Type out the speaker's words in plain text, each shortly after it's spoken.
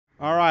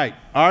All right,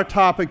 our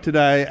topic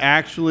today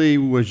actually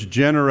was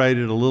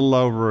generated a little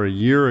over a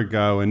year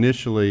ago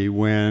initially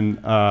when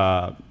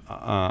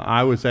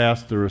I was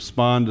asked to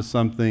respond to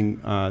something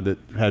that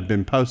had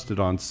been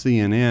posted on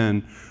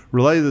CNN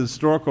related to the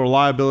historical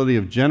reliability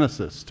of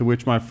Genesis, to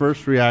which my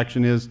first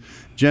reaction is,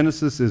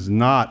 Genesis is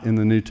not in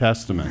the New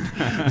Testament.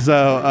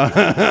 So,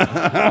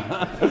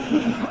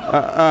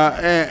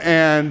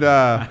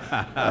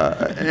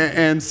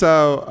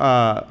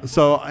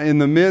 so in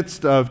the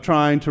midst of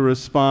trying to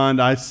respond,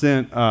 I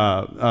sent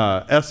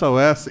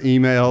SOS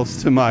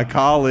emails to my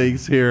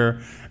colleagues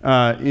here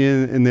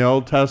in the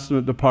Old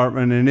Testament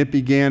department, and it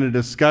began a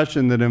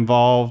discussion that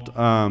involved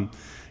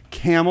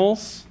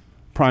camels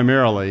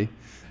primarily,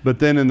 but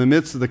then in the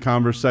midst of the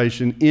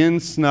conversation, in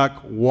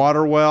snuck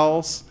water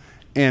wells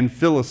and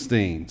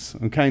Philistines.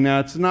 Okay, now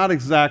it's not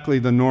exactly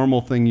the normal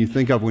thing you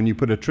think of when you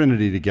put a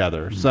trinity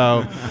together.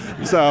 So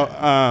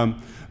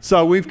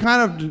we've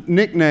kind of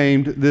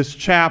nicknamed this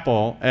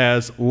chapel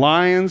as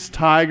Lions,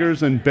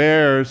 Tigers, and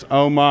Bears,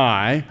 oh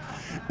my.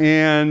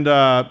 And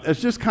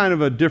it's just kind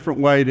of a different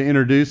way to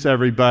introduce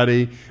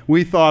everybody.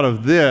 We thought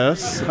of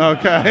this,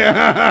 okay?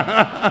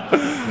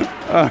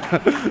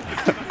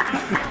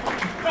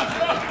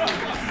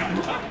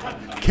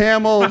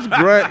 Camels,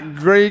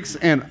 Greeks,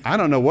 and I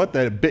don't know what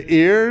that,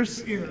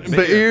 Beers,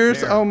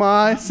 oh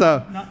my.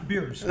 So, not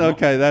beers.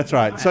 Okay, that's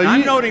right. So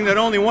I'm noting that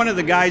only one of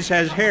the guys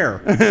has hair.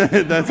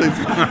 That's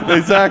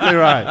exactly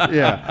right,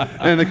 yeah.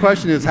 And the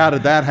question is, how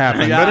did that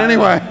happen? Yeah. But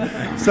anyway,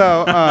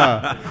 so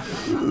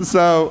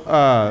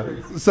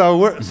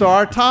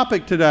our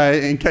topic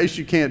today, in case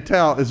you can't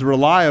tell, is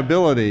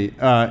reliability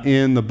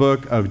in the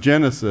book of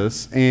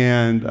Genesis.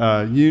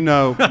 And you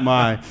know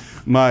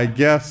my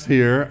guests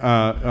here,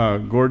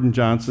 Gordon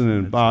Johnston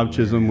and Bob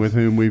Chisholm, with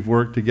whom we've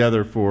worked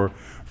together for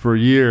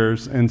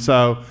years. And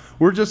so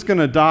we're just going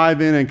to dive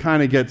in and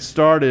kind of get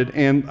started.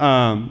 And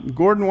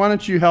Gordon, why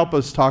don't you help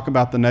us talk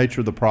about the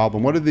nature of the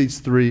problem? What do these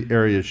three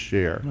areas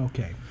share?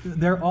 Okay.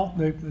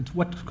 It's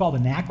what's called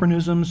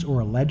anachronisms or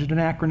alleged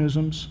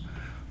anachronisms.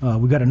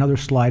 We've got another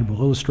slide.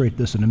 We'll illustrate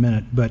this in a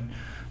minute. But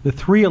the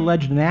three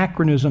alleged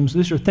anachronisms,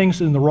 these are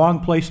things in the wrong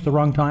place at the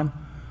wrong time.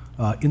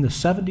 In the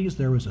 70s,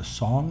 there was a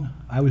song,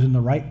 I was in the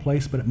right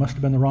place, but it must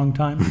have been the wrong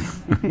time.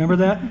 Remember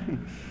that?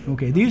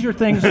 Okay, these are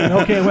things that,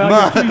 okay, well,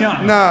 you're too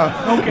young. No,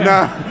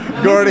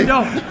 Gordy.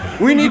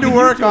 We need to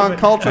work on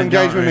cultural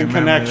engagement and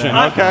connection,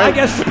 okay? I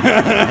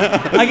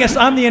guess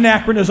I'm the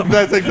anachronism.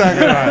 That's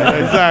exactly right,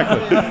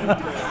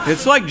 exactly.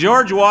 It's like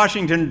George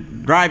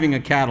Washington driving a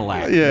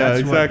Cadillac. Yeah,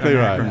 that's exactly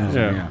right.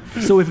 Yeah.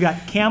 So we've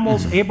got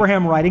camels,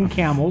 Abraham riding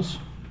camels,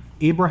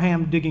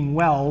 Abraham digging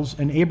wells,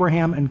 and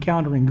Abraham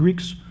encountering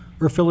Greeks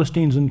or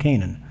Philistines in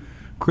Canaan.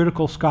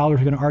 Critical scholars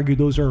are going to argue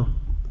those are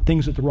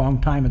things at the wrong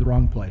time at the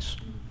wrong place.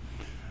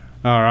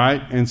 All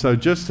right, and so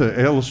just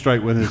to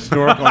illustrate what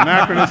historical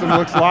anachronism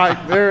looks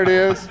like, there it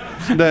is.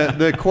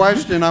 The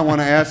question I want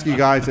to ask you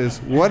guys is,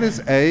 what is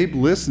Abe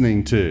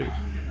listening to?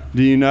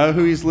 Do you know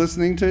who he's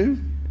listening to?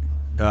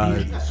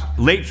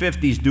 Late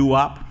 50s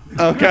doo-wop.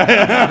 Okay.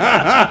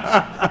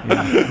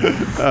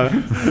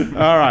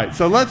 All right,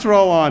 so let's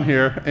roll on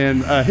here.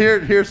 And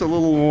here's a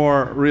little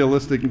more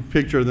realistic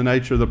picture of the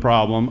nature of the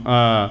problem.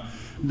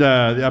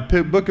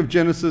 The book of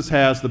Genesis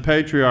has the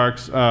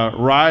patriarchs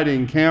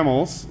riding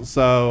camels,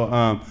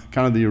 so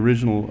kind of the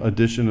original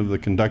edition of the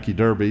Kentucky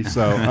Derby.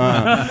 So,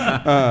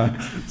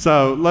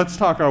 so let's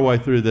talk our way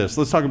through this.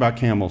 Let's talk about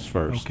camels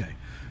first. Okay.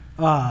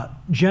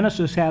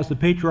 Genesis has the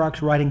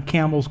patriarchs riding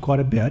camels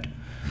quite a bit.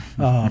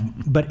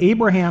 But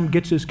Abraham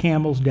gets his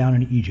camels down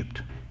in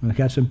Egypt. Okay,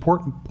 that's an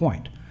important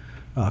point.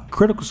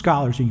 Critical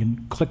scholars, you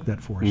can click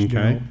that for us. Okay. You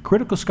know,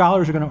 critical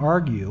scholars are going to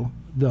argue,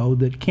 though,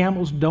 that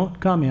camels don't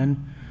come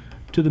in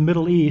to the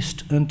Middle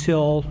East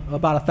until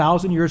about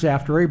 1,000 years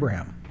after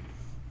Abraham.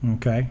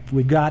 Okay,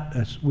 we've got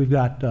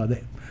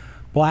the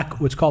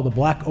what's called the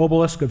Black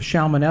Obelisk of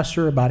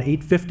Shalmaneser, about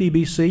 850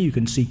 BC. You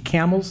can see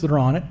camels that are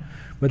on it,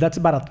 but that's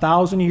about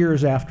 1,000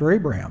 years after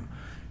Abraham.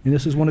 And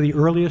this is one of the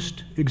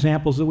earliest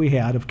examples that we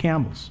had of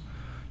camels.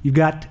 You've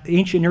got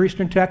ancient Near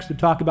Eastern texts that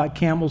talk about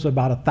camels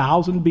about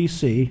 1000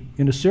 BC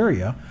in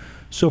Assyria.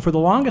 So for the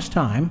longest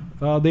time,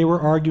 they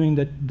were arguing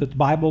that the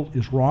Bible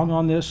is wrong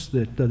on this,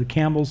 that the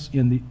camels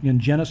in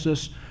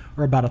Genesis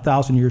are about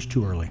 1,000 years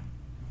too early.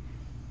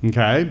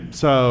 Okay,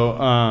 so,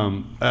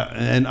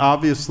 and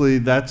obviously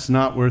that's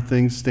not where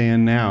things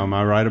stand now. Am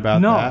I right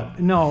about that?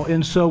 No,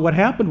 and so what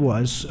happened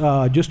was,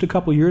 just a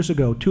couple years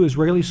ago, two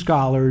Israeli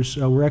scholars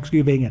were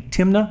excavating at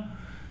Timnah,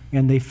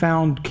 and they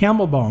found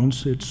camel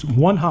bones. It's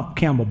one-hump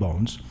camel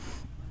bones.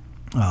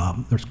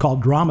 It's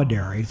called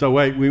dromedary. So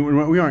wait,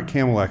 we aren't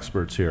camel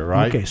experts here,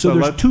 right? Okay, so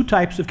there's two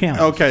types of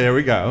camels. Okay, there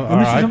we go.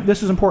 And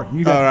this is important.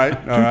 You got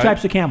two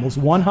types of camels,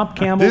 one-hump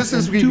camels. This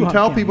is, you can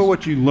tell people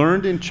what you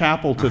learned in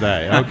chapel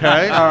today,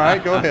 okay? All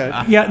right, go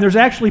ahead. Yeah, there's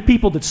actually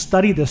people that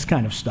study this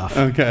kind of stuff.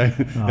 Okay,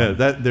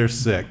 they're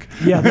sick.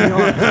 Yeah, they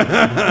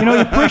are. You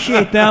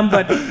appreciate them,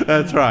 but...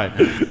 That's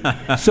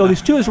right. So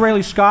these two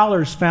Israeli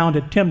scholars found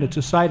at Timnah, it's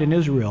a site in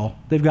Israel,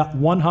 they've got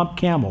one-hump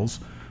camels,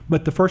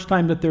 but the first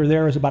time that they're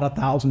there is about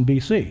 1000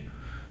 BC.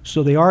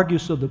 So they argue,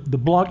 so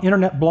the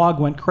internet blog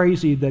went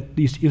crazy that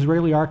these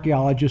Israeli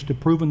archaeologists have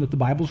proven that the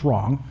Bible's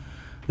wrong,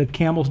 that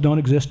camels don't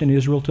exist in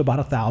Israel to about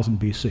 1000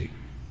 BC.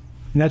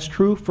 And that's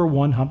true for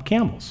one-hump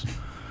camels.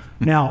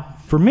 Now,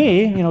 for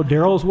me,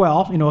 Darrell as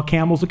well, a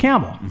camel's a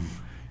camel.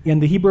 In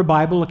the Hebrew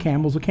Bible, a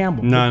camel's a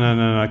camel.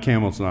 No, a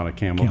camel's not a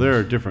camel. There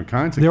are different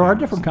kinds of camels. There are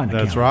different kinds of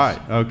camels. That's right,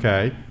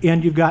 okay.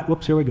 And you've got,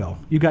 whoops, here we go.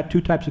 You've got 2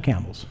 types of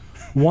camels.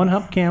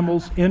 One-hump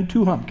camels and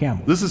two-hump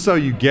camels. This is so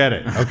you get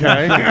it,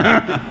 okay?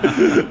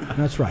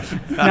 That's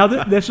right. Now,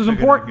 this is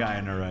important. Guy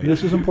on the right.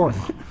 This is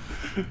important.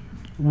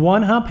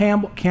 One-hump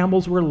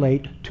camels were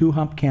late,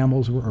 two-hump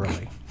camels were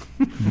early.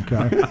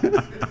 Okay?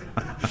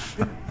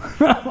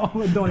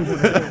 Don't even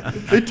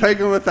It take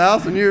them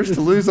 1,000 years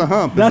to lose a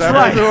hump. That's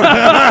right.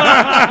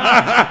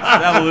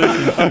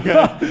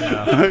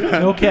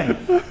 Evolution. Okay.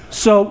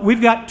 So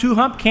we've got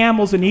two-hump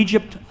camels in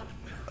Egypt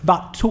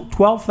about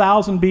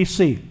 12,000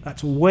 BC.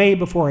 That's way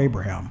before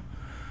Abraham.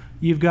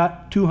 You've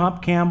got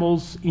two-hump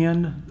camels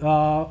in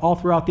all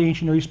throughout the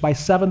ancient Near East by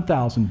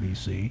 7,000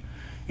 BC.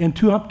 And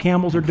two-hump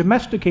camels are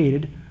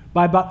domesticated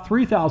by about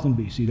 3,000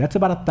 BC. That's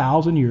about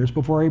 1,000 years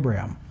before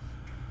Abraham.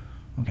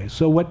 Okay,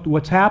 so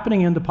what's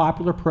happening in the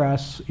popular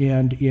press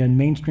and in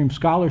mainstream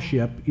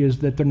scholarship is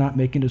that they're not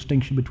making a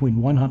distinction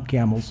between one-hump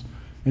camels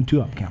and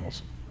two-hump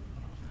camels.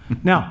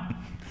 Now,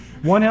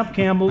 one-hump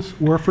camels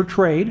were for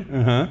trade.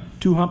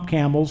 Two-hump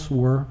camels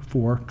were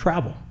for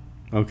travel.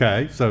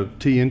 Okay, so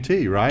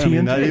TNT, right?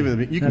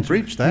 TNT. You can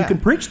preach that. You can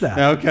preach that.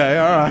 Okay,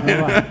 all right.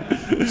 All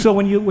right. So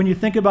when you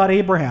think about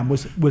Abraham,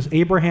 was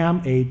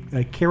Abraham a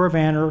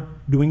caravaner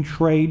doing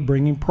trade,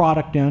 bringing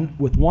product in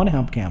with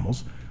one-hump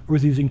camels, or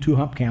was he using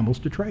two-hump camels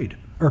to trade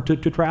or to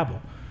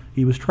travel?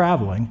 He was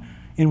traveling.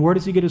 And where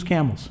does he get his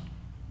camels?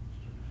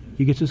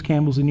 He gets his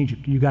camels in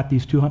Egypt. You got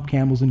these two-hump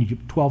camels in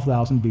Egypt,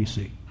 12,000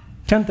 BC.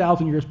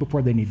 10,000 years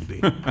before they need to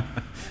be.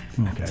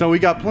 Okay. So we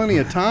got plenty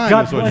of time. We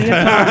got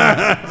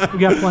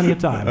plenty of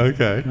time.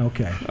 Okay.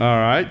 Okay. All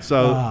right.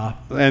 So,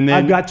 and then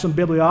I've got some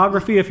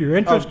bibliography if you're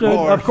interested.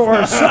 Of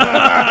course.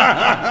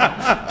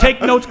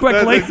 Take notes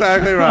quickly. That's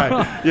exactly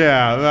right.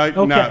 Yeah.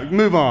 Okay. Now,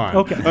 move on.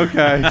 Okay.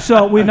 Okay.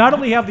 So we not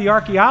only have the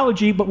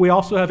archaeology, but we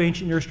also have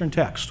ancient Near Eastern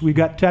texts. We've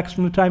got texts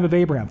from the time of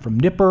Abraham, from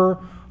Nippur,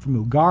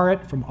 from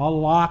Ugarit, from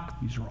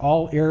Al-Laq. These are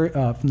all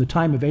from the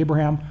time of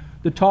Abraham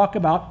that talk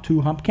about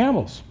two-hump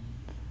camels.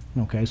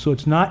 Okay, so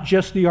it's not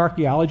just the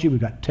archaeology. We've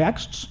got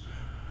texts.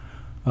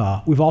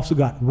 We've also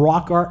got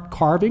rock art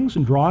carvings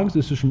and drawings.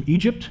 This is from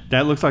Egypt.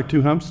 That looks like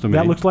two humps to me.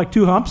 That looks like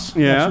two humps.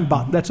 Yeah.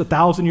 That's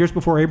 1,000 years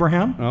before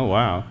Abraham. Oh,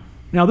 wow.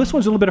 Now, this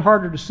one's a little bit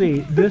harder to see.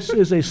 This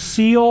is a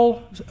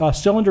seal, a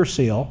cylinder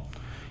seal.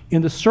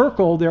 In the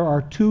circle, there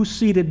are two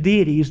seated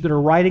deities that are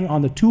riding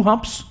on the two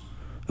humps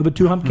of a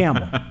two-hump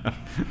camel.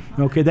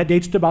 Okay, that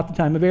dates to about the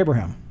time of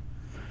Abraham.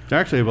 They're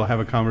actually able to have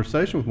a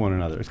conversation with one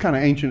another. It's kind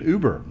of ancient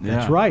Uber. Yeah.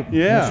 That's right.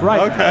 Yeah. That's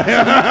right.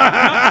 Okay.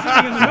 Not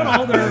sitting in the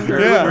middle, they're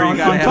You gotta on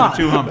have top. a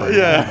two-humper.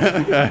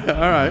 Yeah. Okay.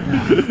 All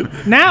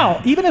right. Now,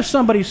 even if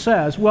somebody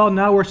says, well,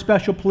 now we're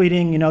special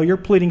pleading, you're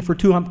pleading for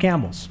two-hump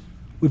camels.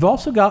 We've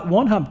also got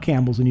one-hump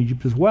camels in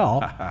Egypt as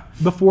well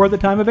before the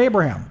time of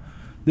Abraham.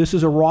 This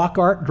is a rock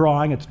art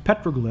drawing. It's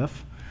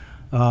petroglyph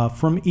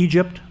from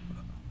Egypt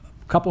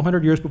a couple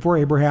hundred years before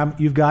Abraham.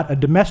 You've got a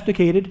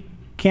domesticated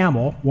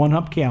camel,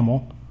 one-hump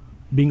camel,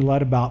 being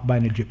led about by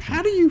an Egyptian.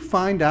 How do you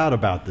find out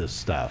about this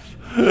stuff?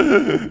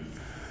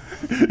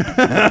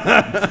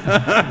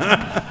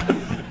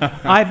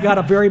 I've got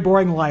a very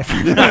boring life. No,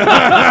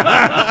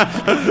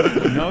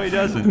 he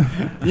doesn't.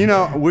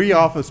 We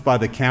office by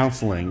the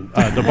counseling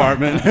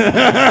department.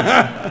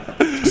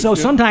 So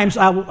sometimes,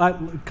 a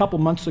couple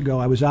months ago,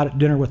 I was out at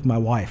dinner with my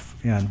wife,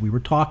 and we were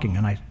talking,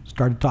 and I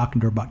started talking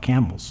to her about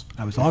camels.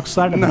 I was all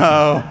excited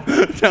about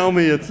No, tell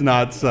me it's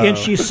not so. And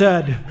she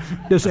said,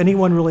 does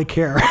anyone really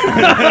care? We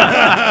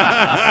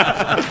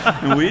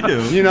do.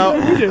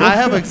 I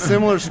have a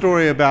similar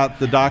story about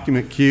the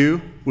document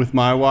Q with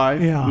my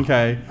wife. Yeah.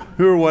 Okay.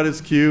 Who or what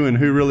is Q and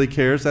who really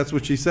cares? That's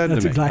what she said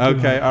That's to me. exactly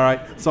okay. right. All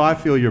right. So I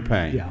feel your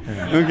pain.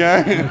 Yeah.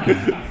 Okay.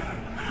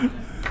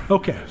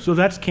 Okay, so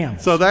that's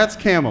camels. So that's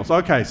camels.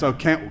 Okay. So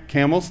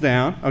camels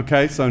down.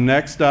 Okay. So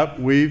next up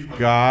we've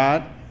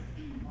got.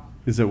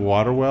 Is it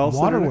water wells?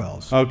 Water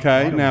wells.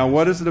 Okay. Water now, wells.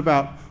 what is it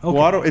about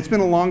water? It's been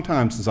a long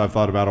time since I've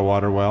thought about a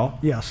water well.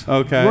 Yes.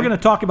 Okay. We're going to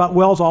talk about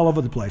wells all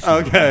over the place.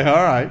 Okay.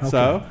 All right.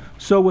 Okay.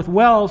 So with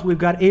wells, we've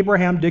got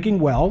Abraham digging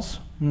wells.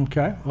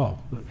 Okay. Oh,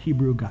 the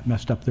Hebrew got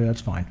messed up there.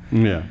 That's fine.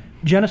 Yeah.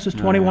 Genesis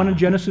 21 and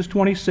Genesis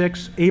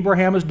 26,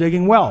 Abraham is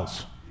digging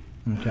wells.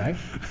 Okay.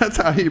 That's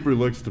how Hebrew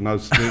looks to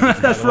most students.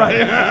 That's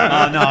right.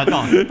 Oh, no,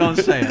 don't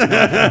say it.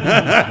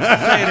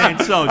 Say it ain't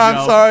so, Joe.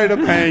 I'm sorry to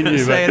pain you.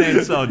 Say it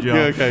ain't so, Joe.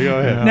 Okay, go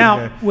ahead.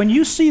 Now, Okay. when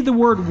you see the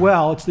word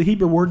well, it's the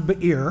Hebrew word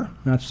be'ir.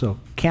 That's so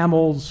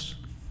camels,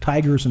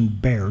 tigers,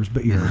 and bears,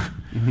 be'ir.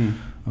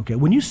 Okay.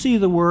 When you see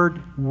the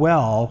word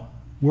well,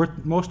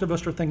 most of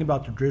us are thinking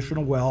about the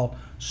traditional well,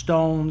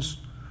 stones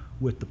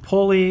with the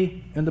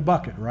pulley and the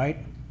bucket, right?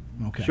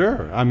 Okay.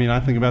 Sure. I mean, I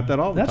think about that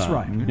all the That's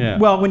time. right. Yeah.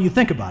 Well, when you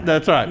think about it.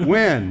 That's right.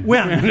 When?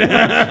 When?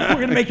 We're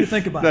going to make you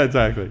think about it.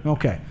 Exactly.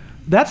 Okay.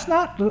 That's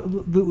not,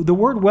 the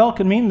word well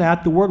can mean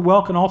that. The word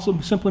well can also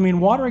simply mean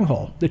watering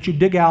hole that you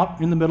dig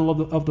out in the middle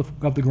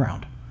of the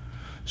ground.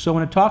 So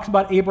when it talks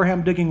about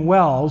Abraham digging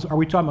wells, are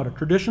we talking about a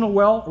traditional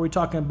well, or are we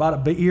talking about a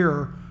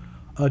be'ir,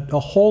 a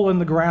hole in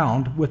the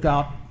ground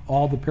without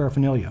all the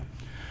paraphernalia?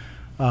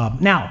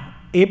 Now,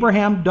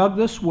 Abraham dug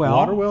this well.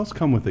 Water wells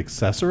come with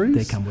accessories?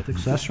 They come with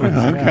accessories.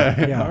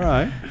 Okay, yeah. all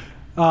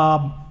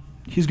right.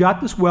 He's got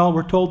this well.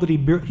 We're told that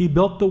he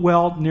built the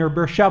well near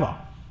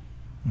Beersheba.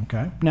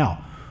 Okay.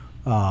 Now,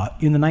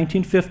 in the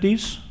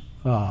 1950s,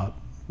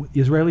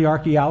 Israeli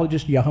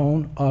archaeologist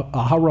Yahon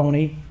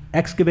Aharoni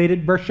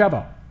excavated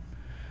Beersheba.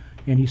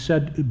 And he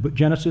said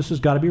Genesis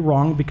has got to be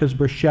wrong because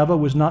Beersheba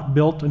was not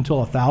built until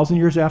 1,000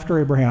 years after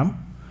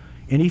Abraham.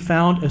 And he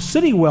found a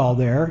city well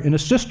there in a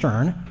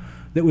cistern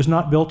that was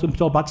not built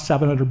until about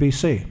 700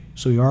 BC.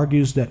 So he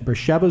argues that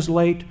Beersheba's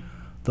late,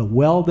 the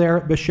well there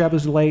at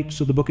Beersheba's late,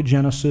 so the book of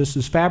Genesis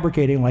is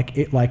fabricating like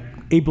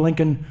Abe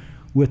Lincoln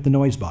with the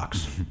noise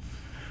box.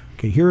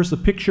 Okay, here's the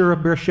picture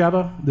of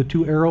Beersheba, the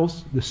two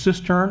arrows, the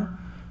cistern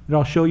that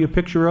I'll show you a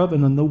picture of,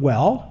 and then the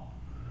well.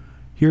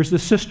 Here's the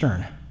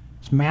cistern.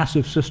 It's a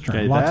massive cistern.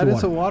 Okay, lots that of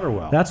is water. a water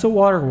well. That's a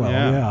water well,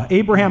 Yeah. yeah.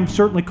 Abraham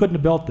certainly couldn't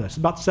have built this,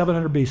 about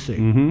 700 BC.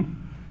 Mm-hmm.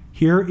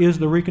 Here is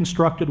the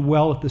reconstructed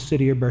well at the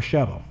city of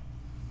Beersheba.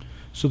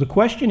 So the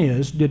question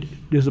is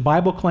the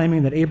Bible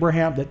claiming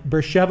that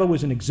Beersheba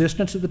was in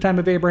existence at the time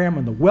of Abraham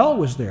when the well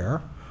was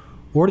there,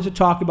 or does it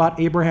talk about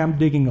Abraham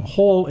digging a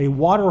hole, a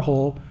water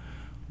hole,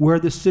 where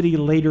the city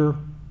later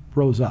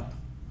rose up?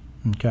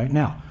 Okay,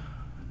 now,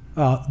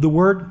 the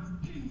word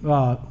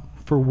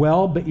for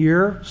well,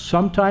 be'ir,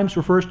 sometimes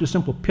refers to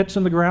simple pits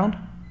in the ground,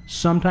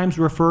 sometimes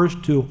refers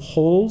to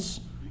holes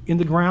in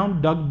the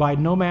ground dug by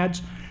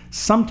nomads,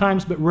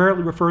 sometimes but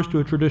rarely refers to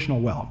a traditional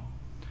well.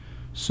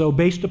 So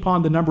based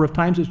upon the number of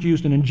times it's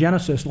used in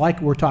Genesis,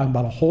 like we're talking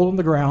about a hole in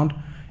the ground,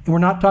 and we're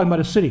not talking about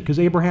a city, because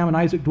Abraham and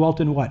Isaac dwelt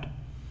in what?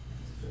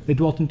 They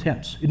dwelt in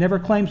tents. It never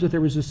claims that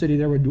there was a city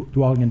they were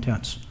dwelling in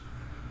tents.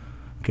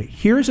 Okay,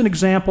 here's an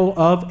example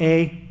of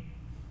a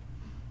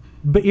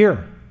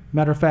be'ir.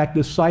 Matter of fact,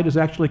 this site is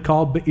actually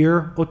called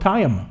Be'ir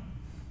Otayim,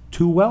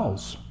 two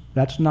wells.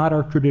 That's not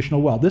our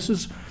traditional well. This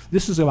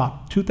is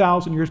about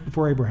 2,000 years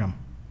before Abraham.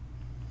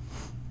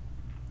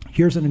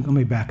 Let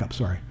me back up,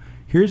 sorry.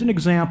 Here's an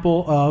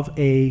example of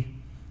a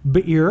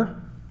be'ir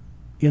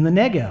in the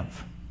Negev.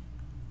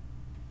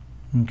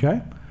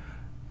 Okay?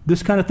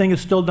 This kind of thing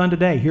is still done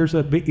today. Here's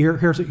a be'ir,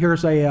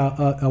 here's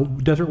a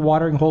desert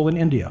watering hole in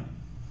India.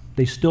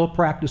 They still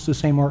practice the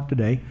same art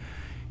today.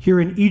 Here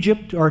in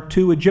Egypt are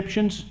two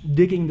Egyptians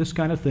digging this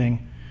kind of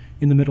thing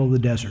in the middle of the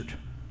desert.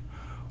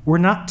 We're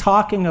not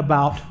talking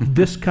about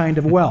this kind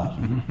of well.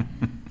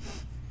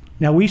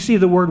 Now, we see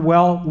the word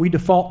well, we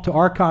default to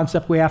our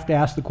concept. We have to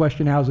ask the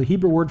question, how's the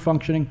Hebrew word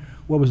functioning?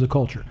 What was the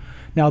culture?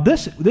 Now,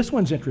 this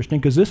one's interesting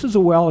because this is a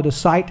well at a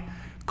site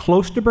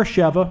close to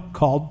Beersheba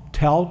called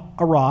Tel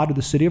Arad, or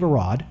the city of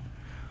Arad.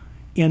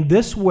 And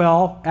this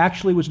well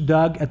actually was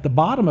dug at the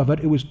bottom of it.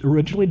 It was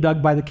originally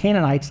dug by the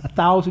Canaanites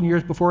 1,000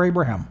 years before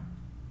Abraham.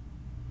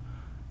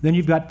 Then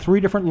you've got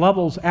 3 different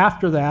levels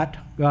after that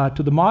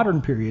to the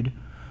modern period.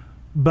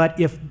 But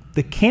if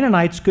the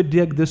Canaanites could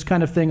dig this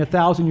kind of thing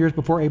 1,000 years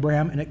before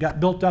Abraham, and it got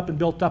built up and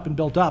built up and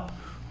built up,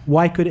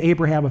 why could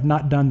Abraham have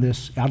not done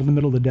this out in the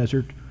middle of the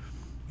desert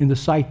in the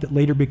site that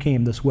later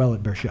became this well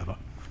at Beersheba?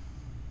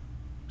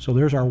 So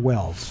there's our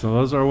wells. So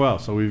those are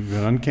wells. So we've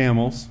done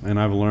camels, and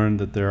I've learned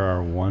that there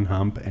are 1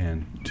 hump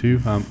and 2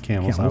 hump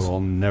camels. I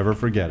will never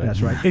forget it.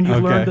 That's right. And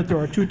you've learned that there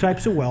are 2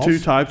 types of wells. 2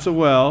 types of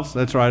wells.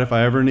 That's right. If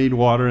I ever need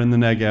water in the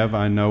Negev,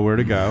 I know where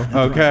to go.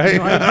 Okay.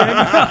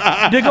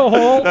 Right. Dig a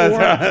hole. That's or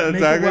right. make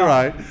Exactly a well.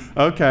 right.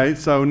 Okay.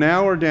 So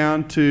now we're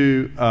down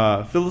to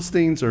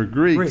Philistines or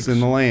Greeks in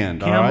the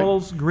land.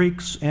 Camels,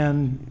 Greeks,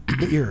 and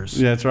Be'irs.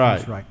 That's right.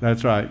 That's right.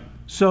 That's right.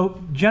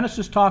 So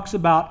Genesis talks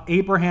about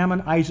Abraham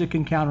and Isaac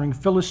encountering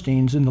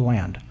Philistines in the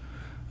land.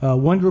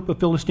 One group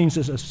of Philistines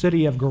is a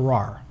city of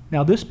Gerar.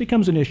 Now this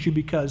becomes an issue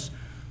because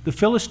the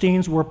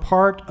Philistines were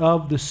part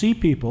of the Sea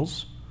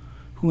Peoples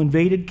who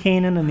invaded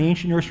Canaan and the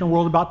ancient Near Eastern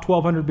world about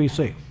 1200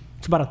 BC.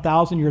 It's about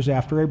 1,000 years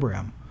after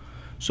Abraham.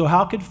 So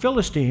how could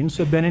Philistines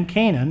have been in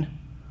Canaan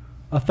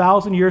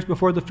 1,000 years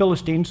before the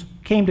Philistines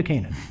came to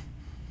Canaan?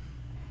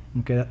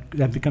 Okay,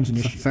 that becomes an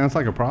issue. Sounds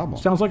like a problem.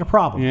 Sounds like a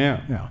problem.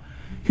 Yeah.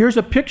 Here's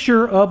a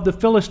picture of the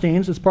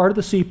Philistines as part of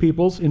the Sea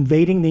Peoples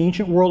invading the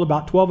ancient world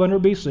about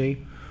 1200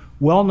 BC.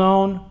 Well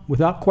known,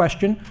 without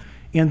question.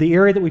 And the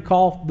area that we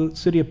call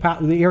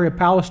the area of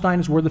Palestine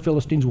is where the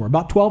Philistines were.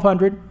 About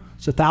 1200,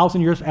 it's 1,000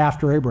 years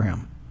after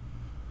Abraham.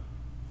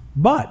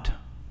 But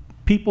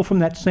people from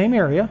that same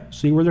area,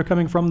 see where they're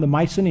coming from, the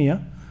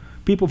Mycenae,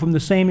 people from the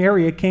same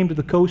area came to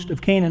the coast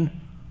of Canaan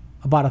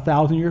about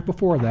 1,000 years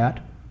before that,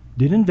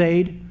 didn't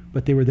invade,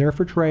 but they were there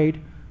for trade.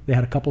 They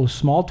had a couple of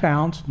small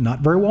towns, not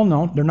very well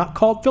known. They're not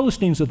called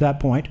Philistines at that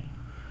point.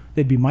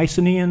 They'd be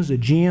Mycenaeans,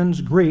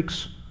 Aegeans,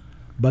 Greeks,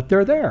 but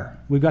they're there.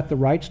 We've got the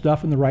right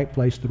stuff in the right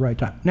place at the right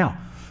time. Now,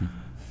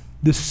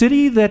 the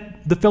city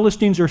that the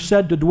Philistines are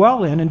said to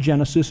dwell in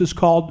Genesis is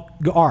called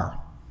Gerar.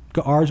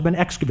 Gerar has been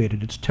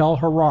excavated. It's Tel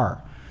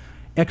Harar.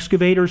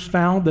 Excavators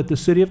found that the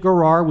city of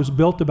Gerar was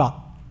built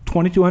about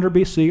 2200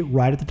 BC,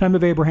 right at the time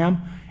of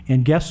Abraham,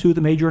 and guess who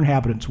the major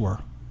inhabitants were?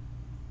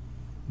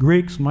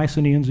 Greeks,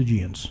 Mycenaeans,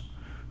 Aegeans,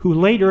 who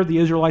later the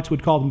Israelites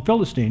would call them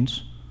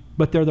Philistines,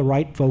 but they're the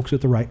right folks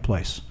at the right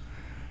place.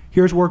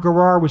 Here's where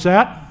Gerar was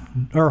at,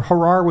 or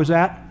Harar was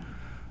at.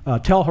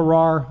 Tel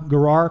Harar,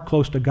 Gerar,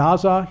 close to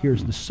Gaza.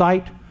 Here's the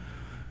site.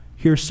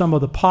 Here's some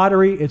of the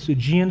pottery. It's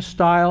Aegean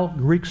style,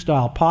 Greek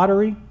style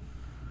pottery.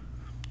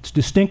 It's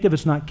distinctive.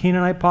 It's not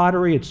Canaanite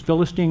pottery. It's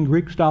Philistine,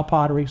 Greek style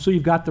pottery. So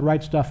you've got the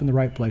right stuff in the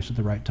right place at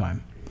the right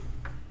time.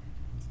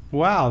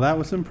 Wow, that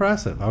was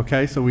impressive.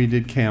 Okay, so we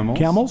did camels.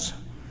 Camels.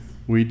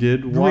 We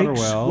did water Greeks,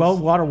 wells. well,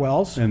 water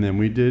wells. And then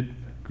we did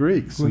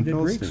Greeks. We and did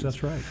Greeks, Philistines.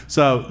 that's right.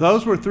 So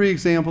those were 3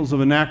 examples of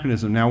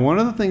anachronism. Now, one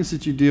of the things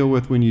that you deal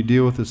with when you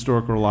deal with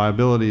historical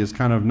reliability is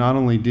kind of not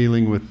only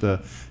dealing with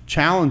the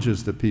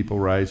challenges that people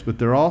raise, but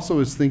there also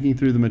is thinking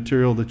through the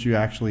material that you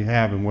actually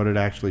have and what it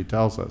actually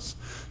tells us.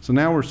 So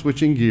now we're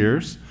switching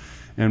gears.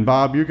 And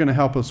Bob, you're going to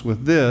help us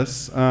with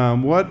this.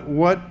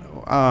 What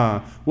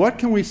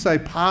can we say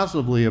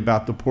positively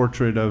about the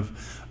portrait of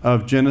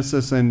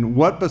Genesis, and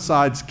what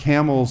besides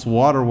camels,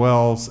 water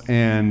wells,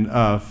 and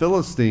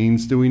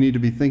Philistines do we need to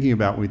be thinking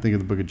about when we think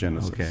of the book of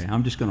Genesis? Okay,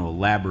 I'm just going to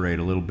elaborate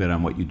a little bit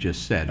on what you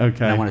just said.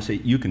 Okay. And I want to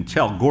say, you can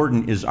tell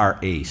Gordon is our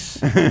ace.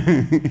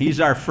 He's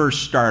our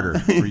first starter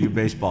for you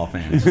baseball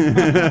fans.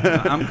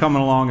 I'm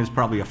coming along as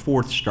probably a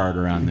 4th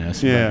starter on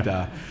this. Yeah.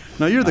 But,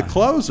 no, you're the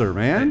closer,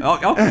 man. oh,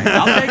 okay,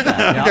 I'll take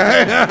that.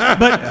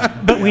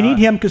 Yeah. But we need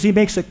him because he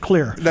makes it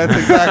clear. That's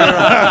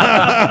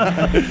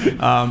exactly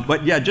right.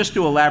 But yeah, just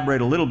to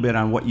elaborate a little bit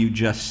on what you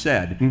just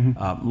said,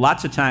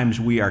 lots of times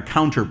we are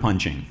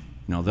counterpunching. You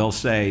know, they'll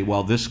say,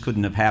 well, this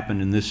couldn't have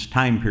happened in this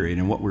time period,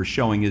 and what we're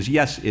showing is,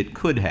 yes, it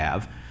could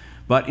have,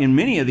 but in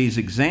many of these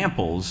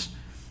examples,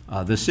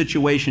 the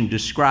situation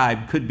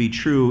described could be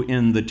true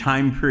in the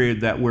time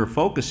period that we're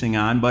focusing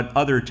on, but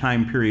other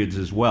time periods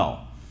as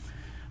well.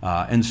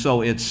 And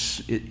so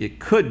it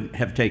could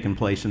have taken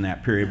place in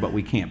that period, but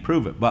we can't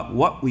prove it. But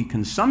what we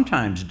can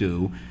sometimes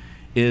do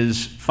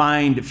is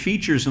find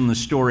features in the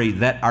story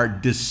that are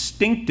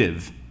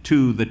distinctive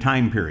to the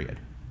time period.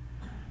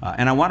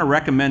 And I want to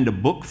recommend a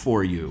book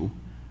for you.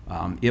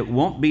 It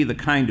won't be the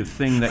kind of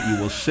thing that you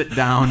will sit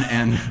down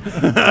and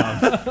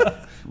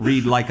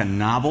read like a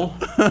novel,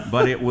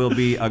 but it will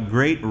be a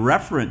great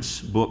reference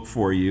book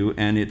for you,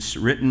 and it's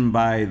written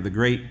by the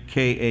great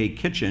Kenneth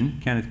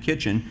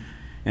Kitchen,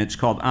 and it's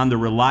called On the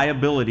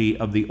Reliability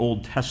of the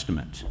Old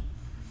Testament.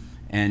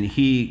 And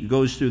he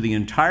goes through the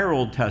entire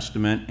Old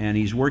Testament, and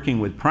he's working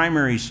with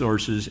primary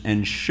sources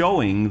and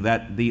showing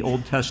that the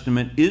Old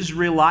Testament is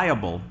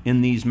reliable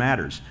in these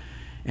matters.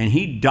 And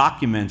he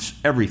documents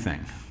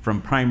everything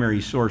from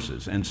primary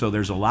sources. And so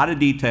there's a lot of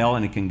detail,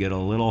 and it can get a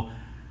little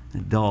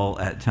dull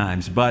at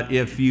times. But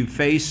if you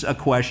face a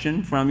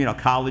question from, a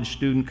college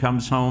student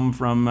comes home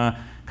from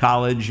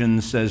college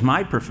and says,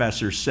 my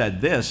professor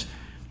said this,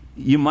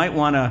 you might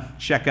want to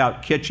check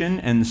out Kitchen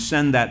and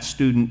send that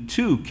student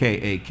to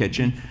K.A.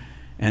 Kitchen.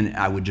 And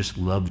I would just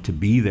love to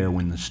be there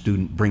when the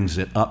student brings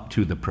it up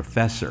to the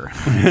professor.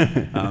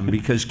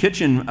 Because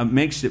Kitchen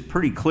makes it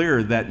pretty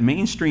clear that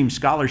mainstream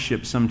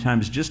scholarship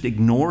sometimes just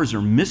ignores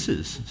or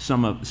misses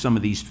some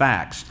of these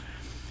facts.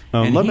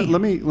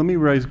 Let me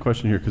raise a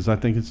question here, because I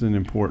think it's an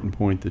important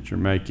point that you're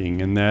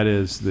making, and that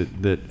is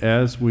that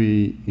as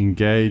we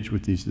engage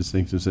with these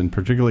distinctions, and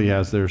particularly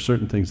as there are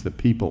certain things that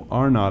people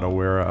are not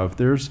aware of,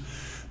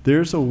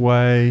 there's a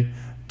way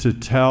to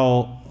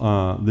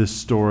tell this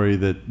story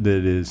that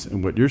is,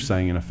 and what you're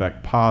saying, in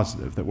effect,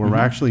 positive, that we're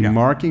actually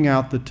marking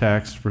out the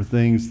text for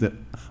things that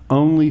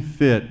only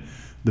fit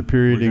the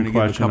period in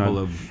question. Give a couple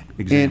of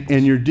examples.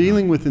 And you're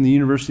dealing with, in the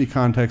university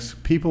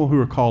context, people who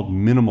are called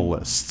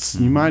minimalists.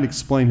 You might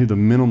explain who the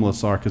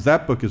minimalists are, because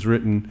that book is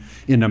written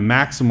in a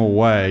maximal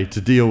way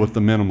to deal with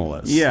the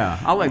minimalists. Yeah,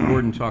 I'll let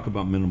Gordon talk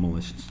about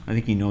minimalists. I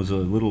think he knows a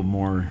little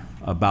more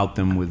about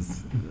them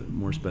with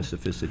more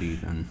specificity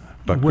than.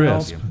 But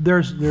well,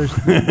 Chris,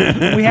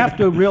 we have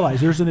to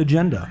realize there's an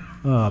agenda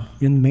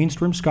in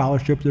mainstream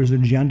scholarship. There's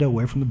an agenda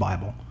away from the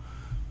Bible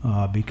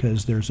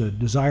because there's a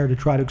desire to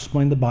try to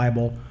explain the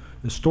Bible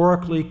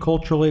historically,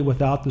 culturally,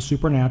 without the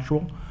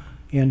supernatural,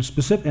 and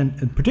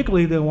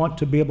particularly they want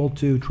to be able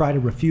to try to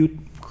refute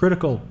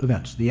critical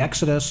events: the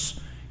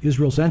Exodus,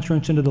 Israel's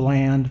entrance into the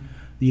land,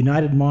 the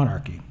United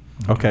Monarchy.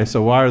 Okay,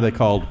 so why are they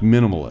called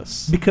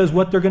minimalists? Because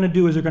what they're going to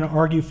do is they're going to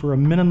argue for a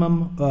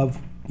minimum of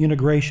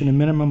integration, a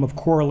minimum of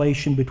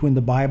correlation between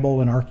the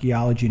Bible and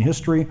archaeology and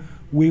history.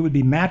 We would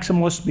be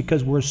maximalists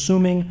because we're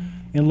assuming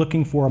and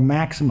looking for a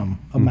maximum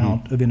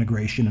amount of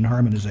integration and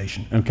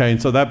harmonization. Okay,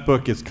 and so that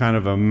book is kind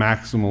of a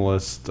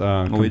maximalist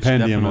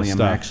compendium of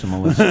stuff. It's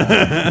definitely a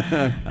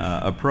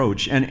maximalist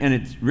approach, and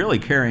it's really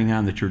carrying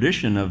on the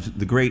tradition of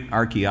the great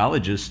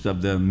archaeologists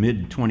of the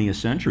mid-20th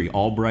century,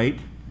 Albright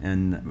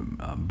and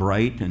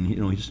Bright,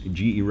 and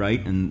G.E.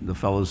 Wright and the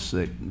fellows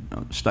that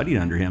studied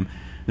under him.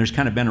 There's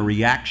kind of been a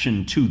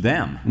reaction to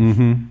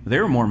them. They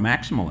were more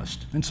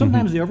maximalist. And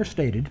sometimes they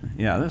overstated.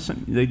 Yeah,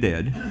 they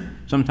did.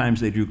 Sometimes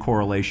they drew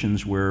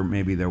correlations where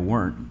maybe there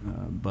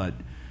weren't, but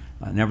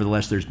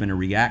nevertheless, there's been a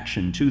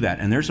reaction to that,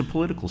 and there's a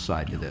political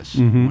side to this.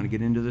 You want to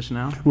get into this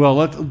now? Well,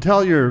 let's see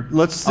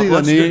let's look at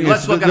our the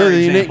examples,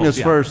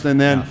 uniqueness first, and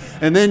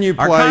then you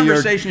Our play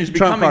conversation your is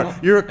trump becoming-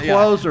 card. You're a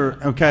closer,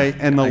 okay,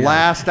 and the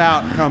last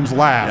out comes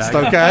last,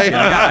 okay?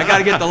 I got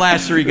to get the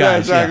last three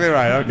guys. Yeah, exactly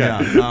right. Okay.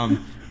 Yeah.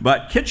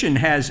 But Kitchen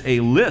has a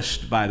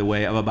list, by the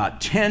way, of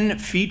about 10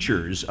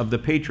 features of the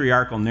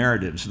patriarchal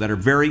narratives that are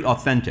very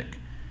authentic.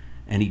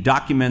 And he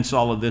documents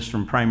all of this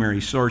from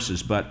primary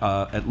sources, but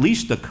at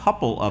least a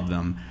couple of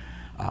them,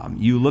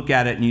 you look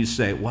at it and you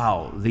say,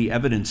 wow, the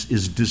evidence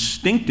is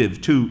distinctive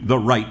to the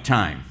right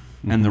time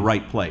and the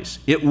right place.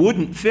 It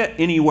wouldn't fit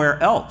anywhere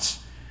else.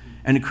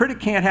 And a critic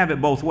can't have it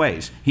both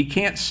ways. He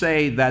can't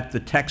say that the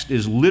text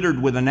is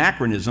littered with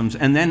anachronisms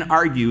and then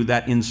argue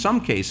that in some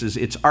cases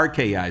it's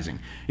archaizing.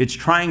 It's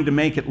trying to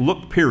make it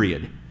look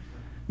period.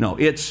 No,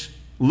 it's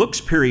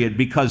looks period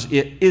because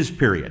it is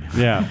period.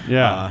 Yeah,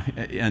 yeah.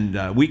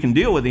 And we can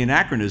deal with the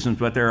anachronisms,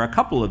 but there are a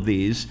couple of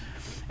these.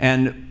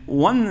 And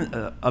one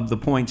of the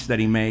points that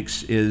he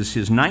makes is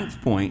his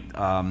 9th point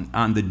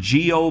on the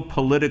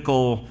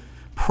geopolitical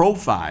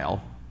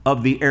profile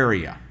of the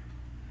area.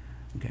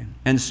 Okay.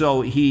 And so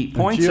he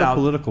points out...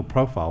 Geopolitical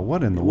profile,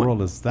 what in the world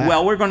is that?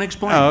 Well, we're going to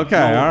explain. Oh,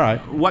 okay, all right.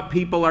 What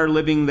people are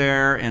living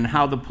there and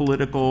how the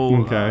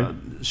political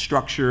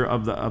structure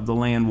of the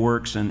land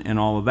works and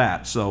all of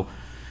that. So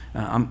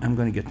I'm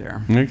going to get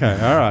there. Okay,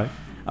 all right.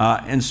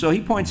 And so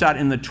he points out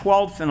in the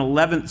 12th and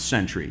 11th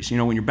centuries, you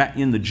know, when you're back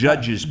in the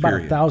Judges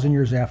period. About 1,000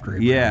 years after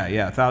Abraham.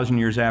 Yeah, 1,000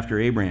 years after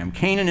Abraham.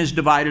 Canaan is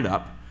divided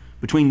up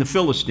between the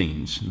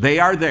Philistines. They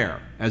are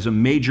there as a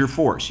major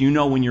force. You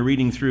know, when you're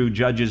reading through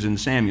Judges and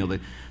Samuel,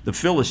 that the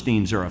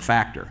Philistines are a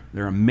factor.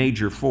 They're a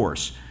major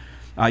force.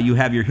 You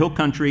have your hill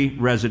country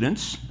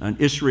residents, and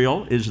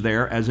Israel is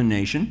there as a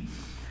nation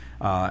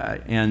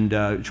and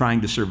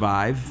trying to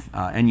survive.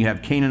 And you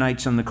have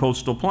Canaanites on the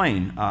coastal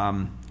plain.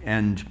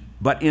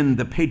 But in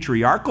the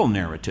patriarchal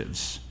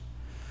narratives,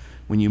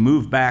 when you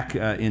move back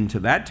into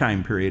that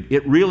time period,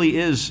 it really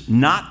is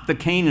not the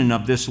Canaan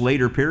of this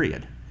later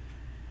period.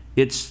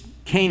 It's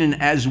Canaan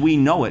as we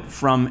know it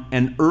from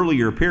an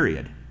earlier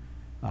period.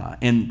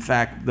 In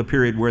fact, the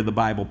period where the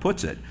Bible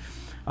puts it.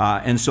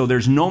 And so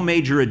there's no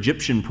major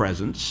Egyptian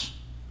presence,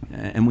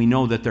 and we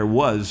know that there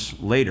was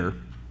later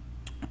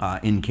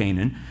in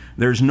Canaan.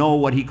 There's no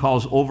what he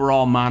calls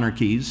overall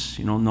monarchies,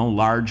 you know, no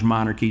large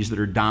monarchies that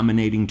are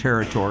dominating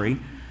territory.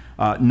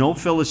 No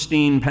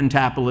Philistine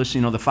pentapolis,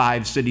 you know, the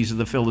 5 cities of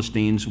the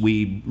Philistines.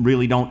 We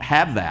really don't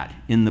have that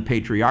in the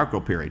patriarchal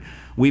period.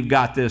 We've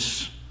got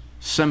this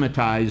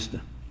Semitized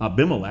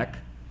Abimelech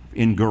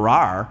in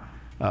Gerar,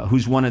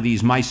 who's one of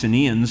these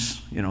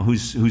Mycenaeans, you know,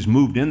 who's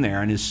moved in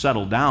there and is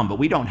settled down, but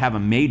we don't have a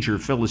major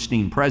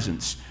Philistine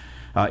presence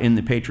in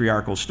the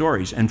patriarchal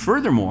stories. And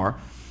furthermore,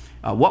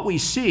 what we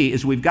see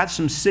is we've got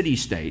some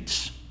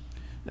city-states,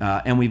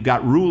 and we've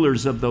got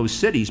rulers of those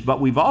cities, but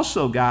we've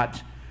also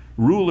got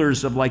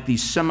rulers of like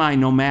these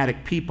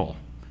semi-nomadic people.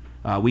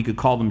 We could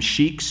call them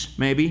sheiks,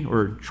 maybe,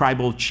 or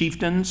tribal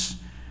chieftains.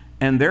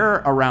 And they're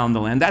around the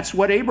land. That's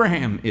what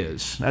Abraham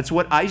is. That's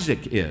what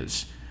Isaac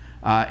is.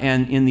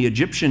 And in the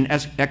Egyptian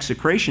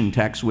execration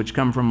texts, which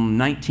come from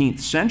 19th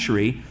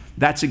century,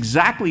 that's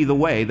exactly the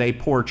way they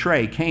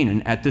portray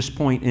Canaan at this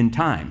point in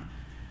time.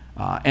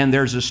 And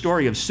there's a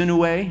story of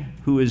Sinuhe,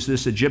 who is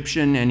this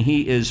Egyptian, and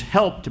he is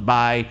helped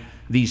by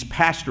these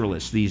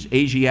pastoralists, these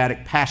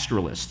Asiatic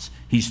pastoralists.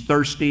 He's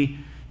thirsty,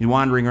 he's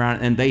wandering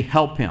around, and they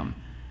help him.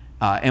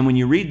 And when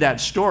you read that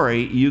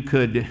story, you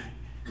could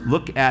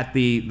look at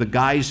the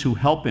guys who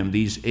help him,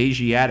 these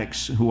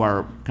Asiatics who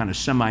are kind of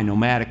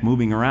semi-nomadic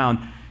moving around,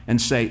 and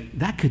say,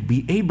 that could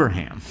be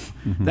Abraham.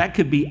 That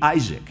could be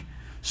Isaac.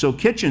 So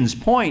Kitchen's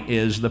point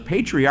is the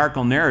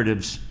patriarchal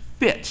narratives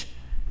fit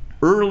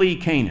early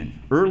Canaan,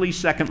 early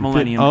second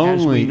millennium,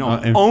 as we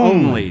know.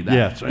 Only that.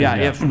 Yes, yeah,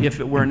 if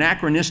it were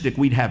anachronistic,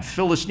 we'd have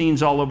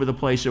Philistines all over the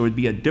place. There would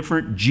be a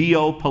different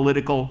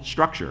geopolitical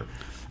structure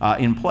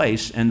in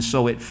place, and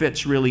so it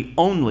fits really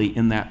only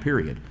in that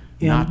period.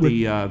 Not the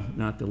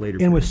later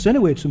period. And with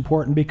Sinuhe, it's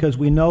important because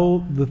we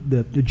know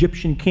the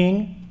Egyptian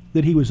king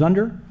that he was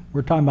under.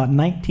 We're talking about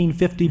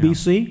 1950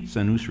 BC.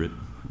 Senusret,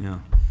 yeah.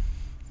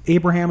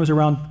 Abraham is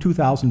around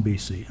 2000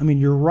 BC. I mean,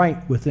 you're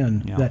right within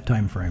that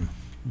time frame.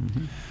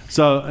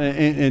 So,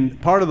 and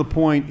part of the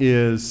point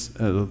is,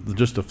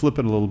 just to flip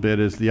it a little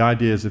bit, is the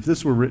idea is if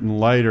this were written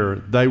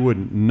later, they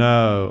wouldn't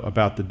know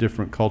about the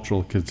different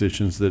cultural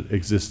conditions that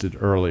existed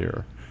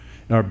earlier.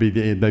 Or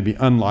they'd be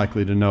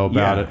unlikely to know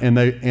about it,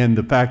 and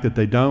the fact that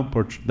they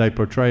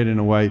portray it in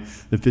a way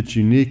that fits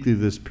uniquely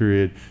this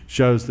period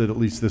shows that at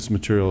least this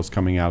material is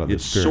coming out of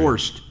this period.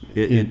 It's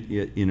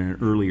sourced in an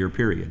earlier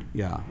period.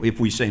 Yeah, if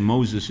we say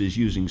Moses is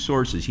using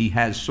sources, he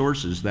has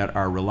sources that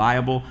are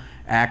reliable,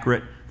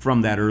 accurate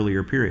from that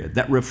earlier period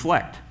that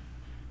reflect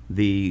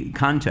the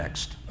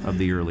context of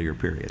the earlier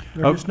period.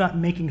 They're just not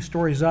making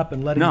stories up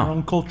and letting No. their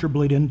own culture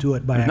bleed into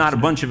it by There's not a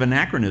accident. bunch of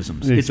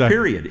anachronisms. Exactly. It's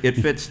period. It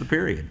fits the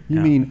period.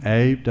 You mean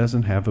Abe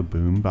doesn't have a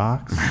boom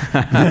box?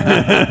 No,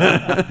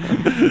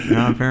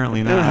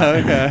 apparently not.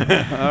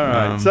 Okay. All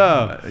right.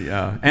 So,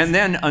 Yeah. And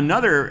then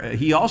another,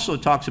 he also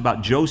talks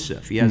about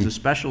Joseph. He has a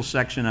special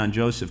section on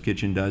Joseph,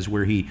 Kitchen does,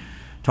 where he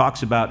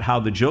talks about how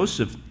the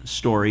Joseph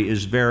story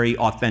is very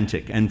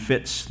authentic and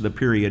fits the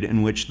period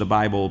in which the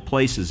Bible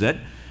places it.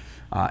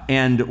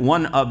 And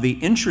one of the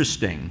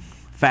interesting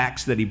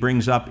facts that he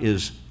brings up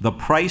is the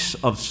price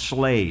of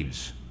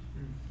slaves.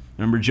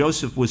 Remember,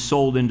 Joseph was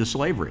sold into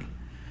slavery.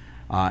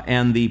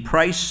 And the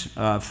price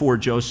for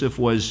Joseph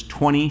was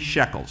 20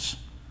 shekels.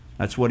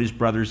 That's what his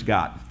brothers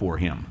got for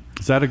him.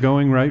 is that a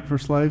going rate for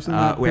slaves in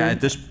that Well,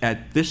 period?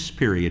 at this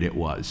period it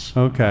was.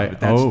 Okay. But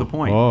that's the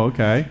point. Oh,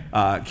 okay.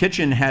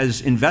 Kitchen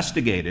has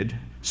investigated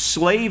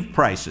slave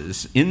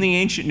prices in the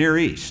ancient Near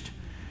East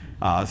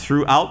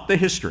throughout the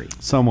history.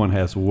 Someone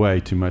has way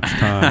too much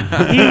time.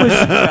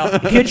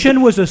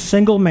 Kitchen was a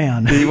single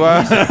man. He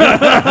was.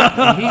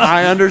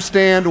 I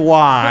understand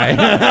why.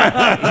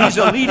 He's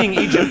a leading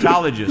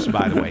Egyptologist,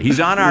 by the way. He's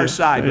on our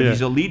side, but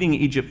he's a leading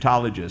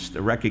Egyptologist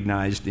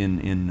recognized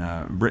in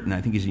Britain.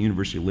 I think he's at the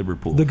University of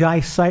Liverpool. The guy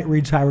sight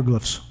reads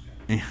hieroglyphs.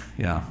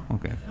 Yeah,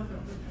 okay.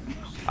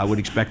 I would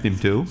expect him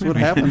to. That's what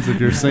happens if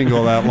you're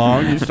single that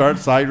long. You start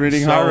sight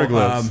reading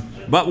hieroglyphs.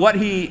 But what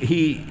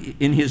he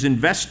in his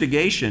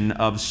investigation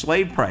of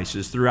slave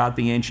prices throughout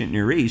the ancient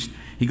Near East,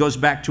 he goes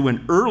back to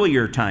an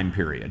earlier time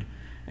period,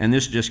 and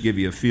this just gives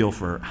you a feel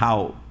for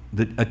how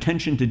the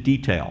attention to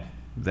detail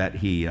that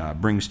he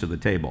brings to the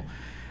table.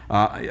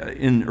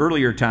 In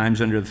earlier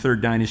times, under the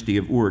third dynasty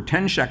of Ur,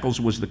 10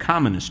 shekels was the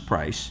commonest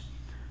price.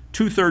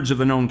 2/3 of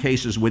the known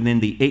cases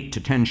within the 8 to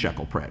 10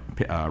 shekel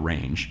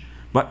range.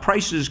 But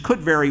prices could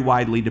vary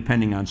widely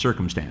depending on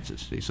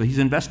circumstances. See? So he's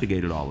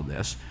investigated all of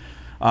this.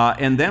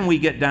 And then we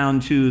get down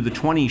to the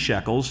 20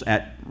 shekels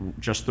at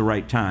just the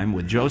right time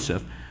with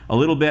Joseph. A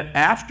little bit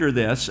after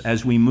this,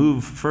 as we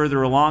move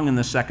further along in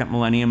the second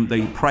millennium,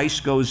 the price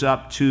goes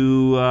up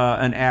to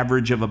an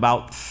average of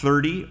about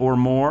 30 or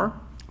more.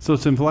 So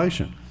it's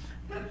inflation.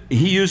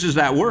 He uses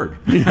that word.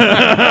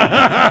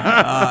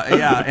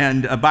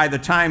 And by the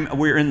time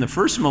we're in the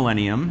first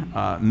millennium,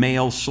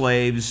 male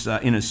slaves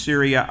in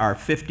Assyria are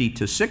 50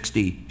 to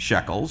 60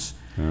 shekels.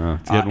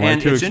 It's getting way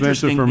And too it's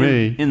expensive interesting, for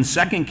me. in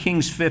 2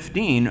 Kings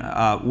 15,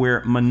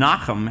 where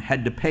Menachem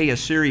had to pay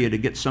Assyria to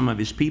get some of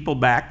his people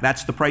back,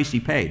 that's the price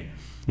he paid.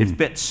 It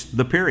fits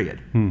the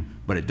period,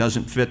 but it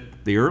doesn't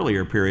fit the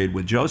earlier period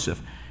with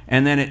Joseph.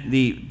 And then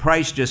the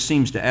price just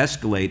seems to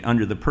escalate.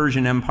 Under the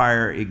Persian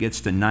Empire, it gets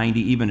to 90,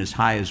 even as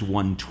high as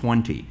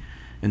 120.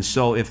 And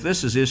so if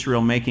this is Israel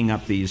making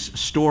up these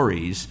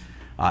stories,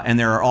 and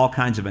there are all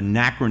kinds of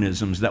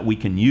anachronisms that we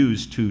can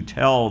use to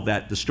tell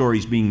that the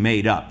story's being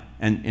made up,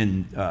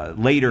 and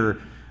later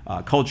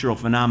cultural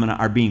phenomena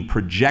are being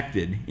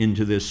projected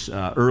into this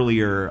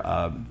earlier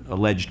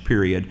alleged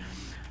period,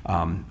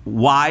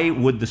 why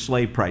would the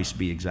slave price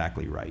be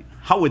exactly right?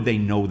 How would they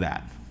know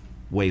that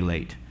way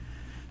late?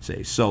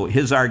 So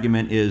his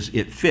argument is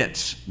it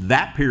fits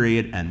that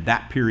period and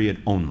that period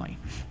only.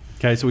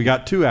 Okay, so we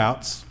got two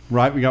outs,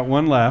 right? We got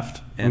one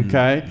left. And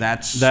okay,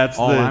 that's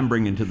all I'm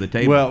bringing to the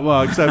table.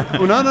 Well, except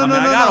no. I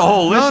got a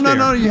whole list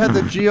no. here. You had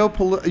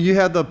the you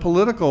had the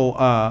political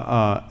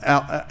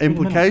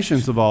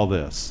implications of all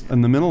this,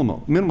 and the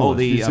minimalist. Oh,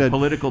 the You said, current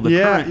political issue.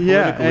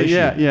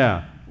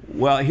 Yeah.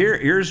 Well,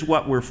 here's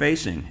what we're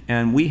facing,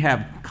 and we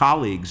have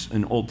colleagues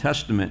in Old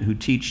Testament who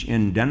teach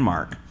in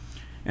Denmark,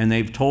 and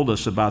they've told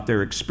us about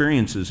their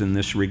experiences in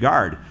this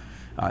regard.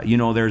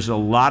 There's a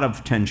lot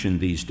of tension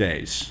these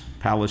days,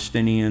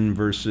 Palestinian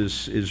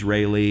versus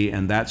Israeli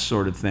and that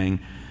sort of thing.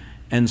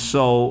 And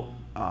so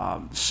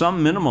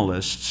some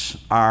minimalists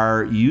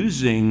are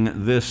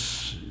using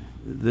this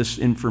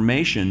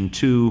information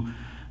to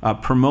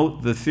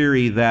promote the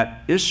theory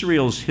that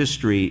Israel's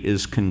history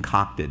is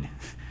concocted.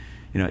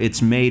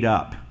 It's made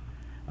up.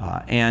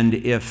 And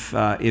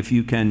if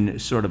you can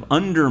sort of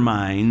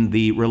undermine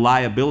the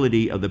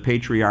reliability of the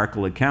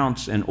patriarchal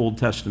accounts and Old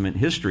Testament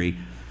history,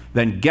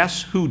 then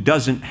guess who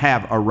doesn't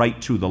have a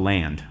right to the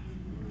land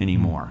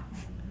anymore?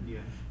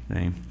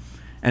 Yeah.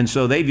 And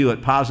so they view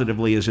it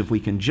positively as if we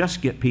can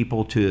just get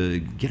people to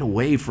get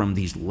away from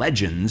these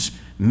legends,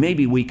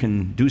 maybe we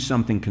can do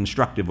something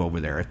constructive over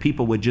there. If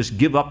people would just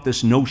give up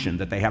this notion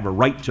that they have a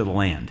right to the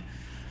land.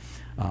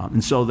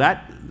 And so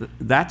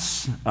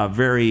that's a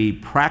very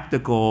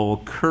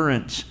practical,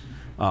 current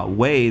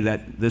way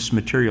that this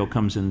material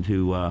comes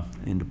into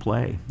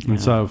play.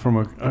 And so,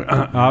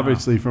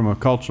 obviously, from a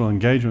cultural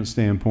engagement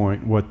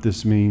standpoint, what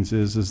this means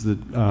is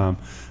that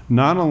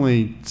not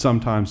only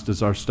sometimes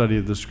does our study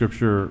of the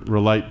Scripture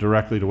relate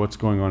directly to what's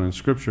going on in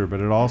Scripture,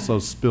 but it also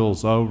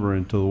spills over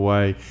into the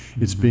way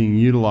it's being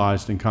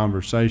utilized in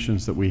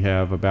conversations that we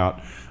have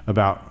about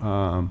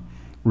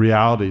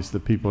realities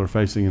that people are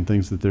facing and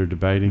things that they're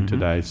debating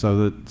today.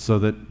 So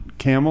that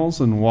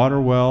camels and water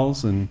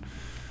wells and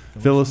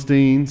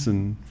Philistines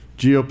and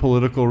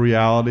geopolitical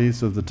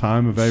realities of the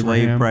time of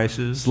Abraham.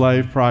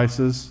 Slave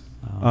prices.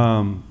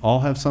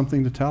 All have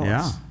something to tell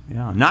us.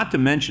 Yeah. Not to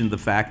mention the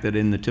fact that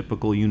in the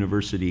typical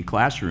university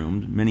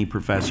classroom, many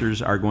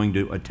professors are going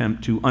to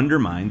attempt to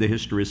undermine the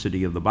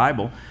historicity of the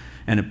Bible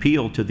and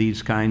appeal to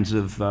these kinds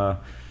of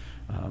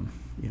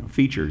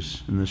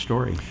features in the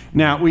story.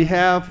 Now, we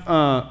have,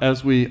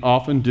 as we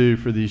often do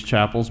for these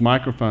chapels,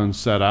 microphones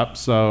set up.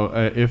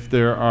 So if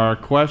there are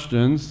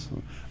questions,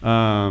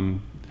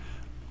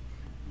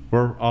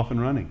 we're off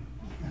and running.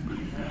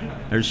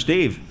 There's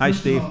Steve. Hi,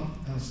 Steve.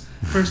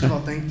 First of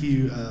all, thank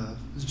you.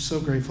 I'm so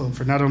grateful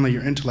for not only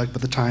your intellect,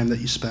 but the time that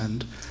you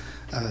spend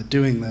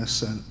doing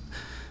this. And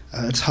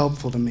it's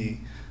helpful to me.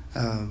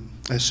 I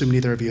assume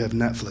neither of you have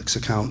Netflix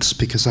accounts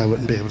because I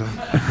wouldn't be able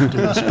to do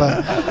this.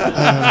 But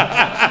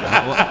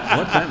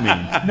what's that mean?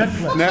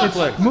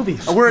 Netflix.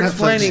 Movies. We're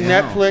explaining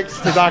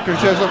Netflix to Dr.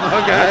 Chisholm.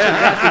 Okay.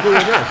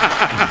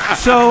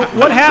 So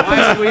what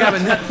happens? Why do we have a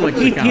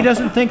Netflix account? He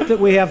doesn't think that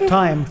we have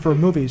time for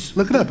movies.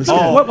 Look it up. It's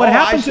What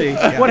happens? I see.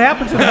 What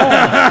happens at home?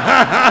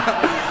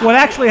 What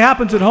actually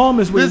happens at home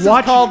is we This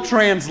watch. is called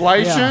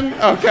translation.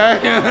 Okay.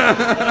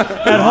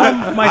 At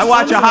home, my I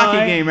watch sons a and hockey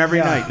I- game every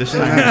night this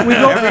time. We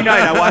go- Every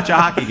night I watch a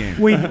hockey game.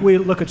 We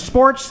look at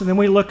sports, and then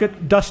we look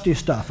at dusty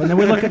stuff, and then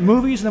we look at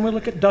movies, and then we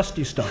look at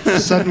dusty stuff.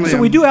 Suddenly, So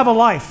we do have a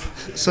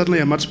life. Suddenly,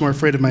 I'm much more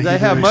afraid of my They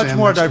Hebrew have much exam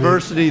more next week.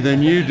 diversity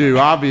than you do,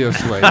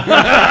 obviously.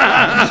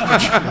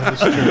 That is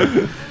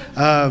true.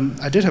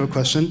 I did have a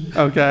question.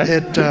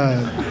 Okay.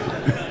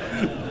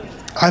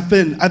 I've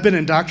been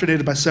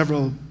indoctrinated by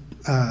several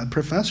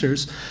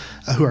professors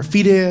who are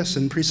fideists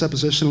and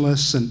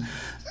presuppositionalists, and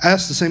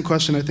asked the same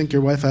question I think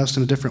your wife asked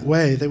in a different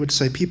way. They would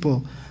say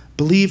people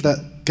believe that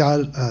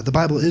the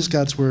Bible is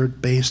God's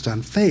word based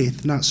on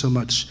faith, not so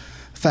much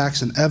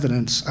facts and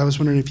evidence. I was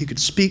wondering if you could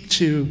speak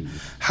to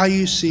how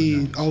you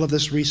see all of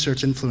this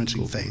research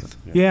influencing faith.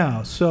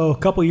 Yeah, so a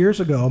couple years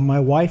ago, my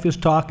wife is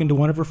talking to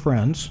one of her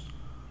friends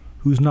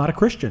who's not a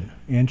Christian,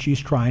 and she's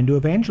trying to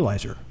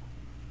evangelize her.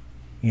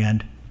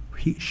 And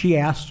she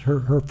asked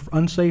her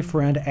unsafe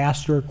friend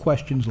asked her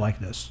questions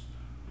like this.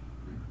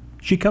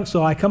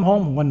 So I come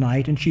home one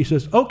night, and she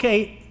says,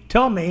 "Okay,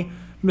 tell me,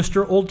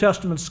 Mr. Old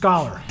Testament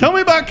scholar, Tell me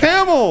about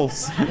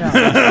camels.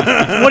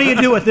 what do you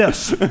do with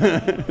this?"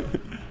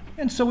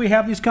 And so we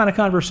have these kind of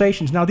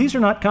conversations. Now, these are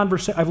not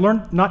I've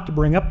learned not to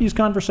bring up these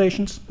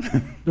conversations.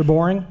 They're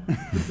boring.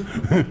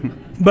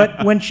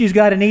 But when she's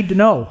got a need to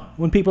know,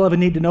 when people have a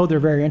need to know, they're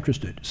very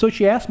interested. So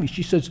she asked me,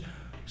 she says,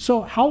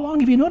 "So how long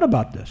have you known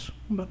about this?"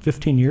 "About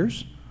 15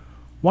 years.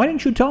 "Why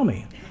didn't you tell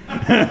me?"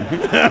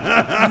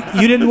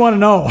 "You didn't want to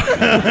know."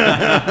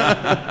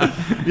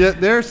 Yeah,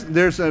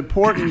 there's an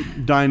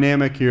important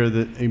dynamic here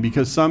that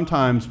because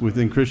sometimes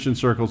within Christian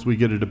circles we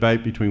get a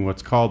debate between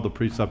what's called the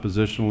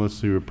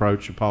presuppositionalists who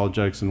approach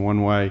apologetics in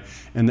one way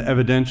and the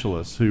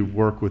evidentialists who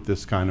work with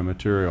this kind of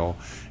material.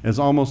 It's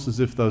almost as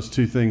if those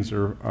two things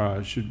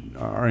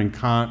are in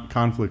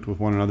conflict with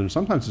one another, and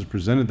sometimes it's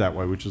presented that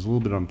way, which is a little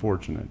bit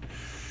unfortunate.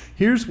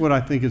 Here's what I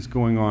think is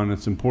going on.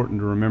 It's important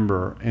to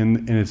remember,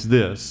 and it's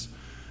this.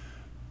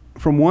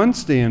 From one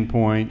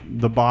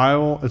standpoint, the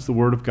Bible, as the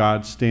Word of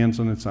God, stands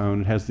on its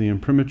own. It has the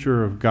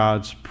imprimatur of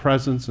God's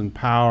presence and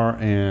power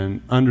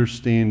and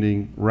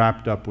understanding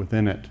wrapped up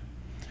within it.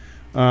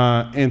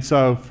 And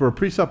so for a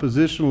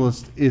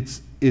presuppositionalist,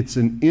 it's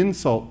an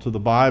insult to the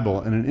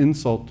Bible and an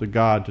insult to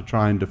God to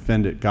try and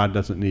defend it. God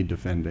doesn't need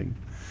defending.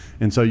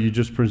 And so you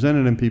just present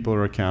it and people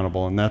are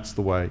accountable, and that's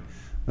the way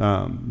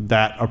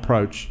that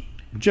approach,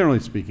 generally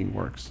speaking,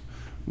 works.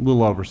 A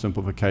little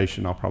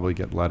oversimplification. I'll probably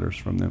get letters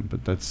from them,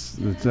 but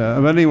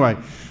but anyway.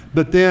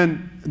 But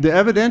then the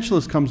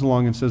evidentialist comes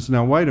along and says,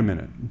 now wait a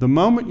minute. The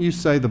moment you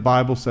say the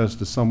Bible says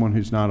to someone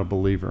who's not a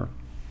believer,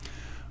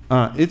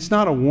 it's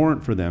not a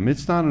warrant for them.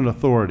 It's not an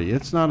authority.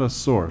 It's not a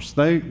source.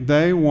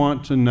 They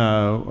want to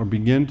know or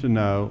begin to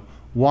know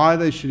why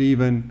they should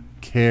even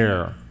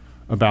care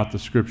about the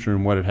Scripture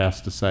and what it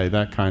has to say,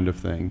 that kind of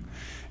thing.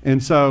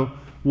 And so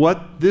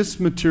what this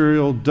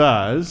material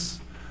does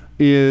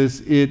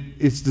is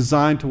it's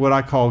designed to what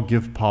I call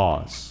give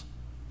pause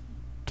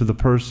to the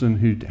person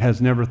who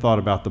has never thought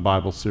about the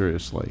Bible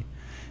seriously,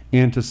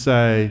 and to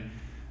say,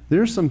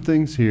 there's some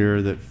things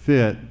here that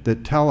fit,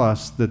 that tell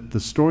us that the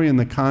story and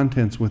the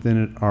contents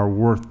within it are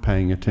worth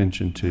paying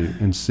attention to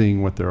and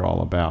seeing what they're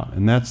all about.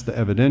 And that's the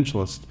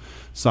evidentialist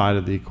side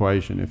of the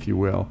equation, if you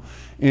will.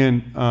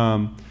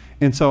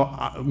 And so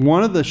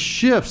one of the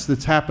shifts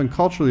that's happened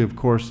culturally, of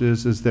course,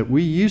 is that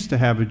we used to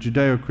have a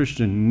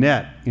Judeo-Christian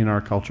net in our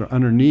culture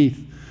underneath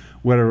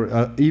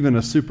even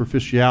a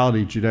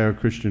superficiality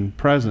Judeo-Christian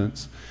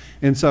presence.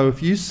 And so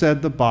if you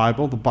said the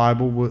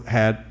Bible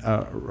had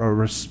a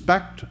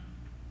respect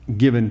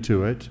given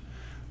to it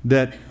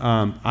that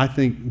I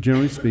think,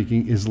 generally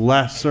speaking, is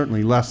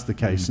certainly less the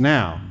case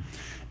now.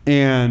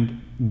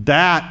 And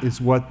that is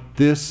what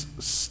this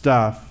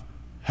stuff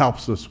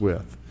helps us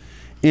with.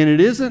 And it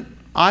isn't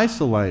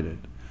isolated.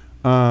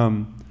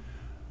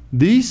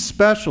 These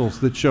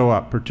specials that show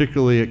up,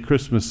 particularly at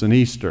Christmas and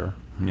Easter,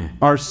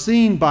 are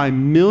seen by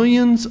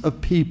millions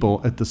of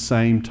people at the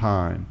same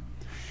time.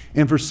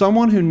 And for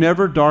someone who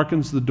never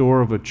darkens the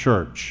door of a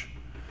church,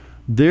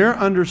 their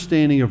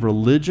understanding of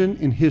religion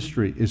and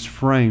history is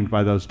framed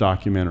by those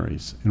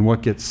documentaries and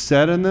what gets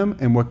said in them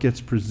and what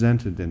gets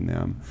presented in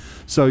them.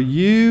 So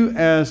you,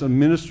 as a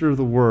minister of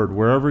the Word,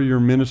 wherever you're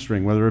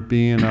ministering, whether it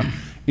be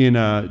in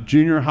a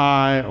junior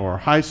high or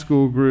high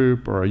school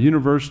group or a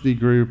university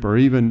group, or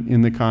even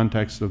in the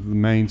context of the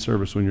main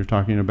service when you're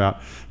talking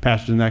about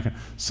pastors and that kind,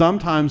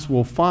 sometimes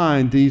we'll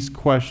find these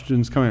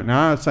questions coming up.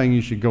 Now, I'm not saying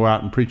you should go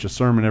out and preach a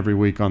sermon every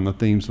week on the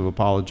themes of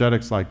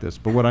apologetics like this,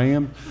 but what I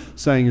am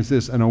saying is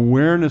this: an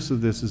awareness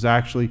of this is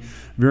actually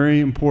very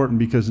important,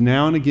 because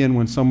now and again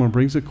when someone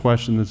brings a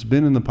question that's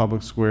been in the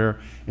public square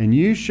and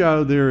you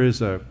show there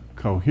is a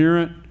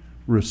coherent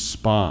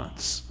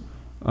response,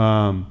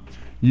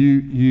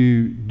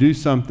 you do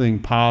something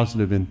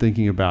positive in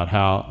thinking about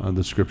how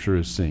the Scripture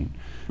is seen.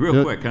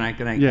 Real quick, can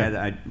I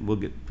Yeah. we'll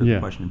get to the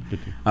question.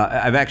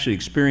 I've actually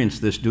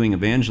experienced this doing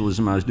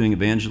evangelism. I was doing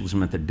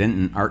evangelism at the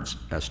Denton Arts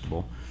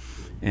Festival,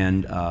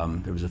 and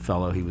there was a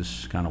fellow, he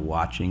was kind of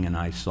watching, and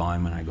I saw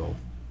him, and I go,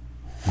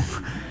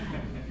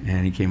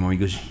 and he came over, he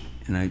goes,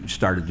 and I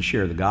started to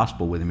share the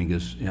gospel with him. He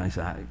goes, I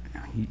said,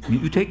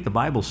 you take the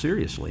Bible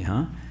seriously,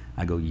 huh?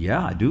 I go,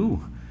 yeah, I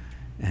do.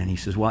 And he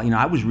says, well,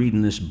 I was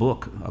reading this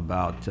book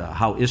about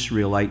how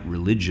Israelite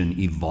religion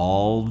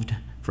evolved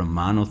from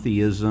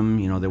monotheism.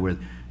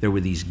 There were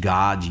these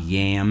gods.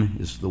 Yam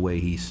is the way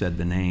he said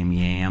the name,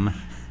 Yam.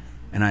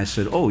 And I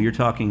said, oh, you're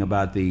talking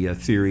about the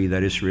theory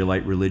that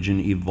Israelite religion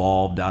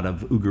evolved out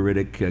of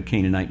Ugaritic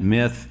Canaanite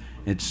myth.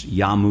 It's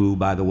Yamu,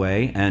 by the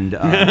way. And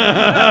and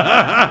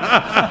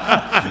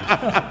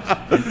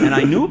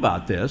I knew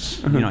about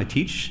this. I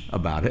teach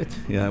about it.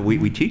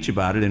 We teach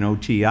about it in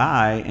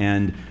OTI.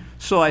 And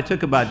so I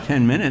took about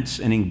 10 minutes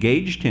and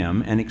engaged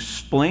him and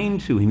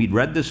explained to him. He'd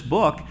read this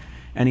book,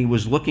 and he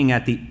was looking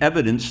at the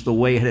evidence the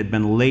way it had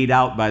been laid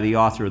out by the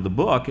author of the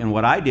book. And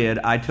what I did,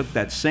 I took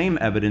that same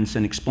evidence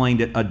and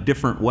explained it a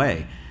different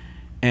way.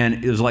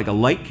 And it was like a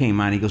light came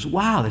on. He goes,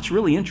 wow, that's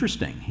really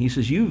interesting. He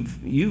says,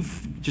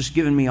 you've just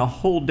given me a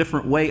whole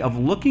different way of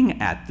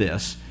looking at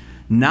this.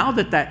 Now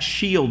that that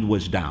shield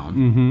was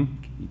down,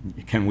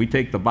 can we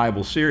take the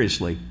Bible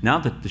seriously? Now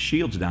that the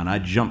shield's down, I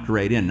jumped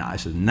right in. I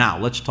said, now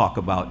let's talk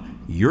about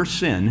your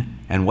sin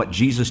and what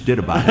Jesus did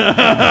about it.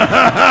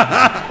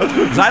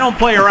 Because I don't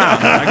play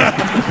around.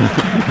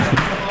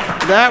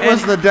 That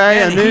was the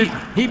day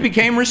he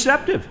became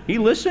receptive. He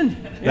listened.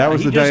 That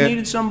was the day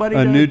needed somebody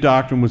a new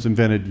doctrine was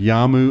invented,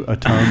 Yamu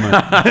Atonement.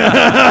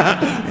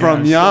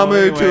 From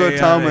Yamu to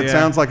Atonement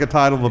sounds like a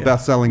title of a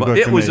best-selling book.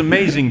 It was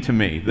amazing to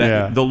me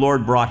that the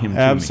Lord brought him to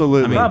me.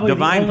 Absolutely. Probably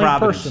divine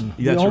providence.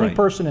 The only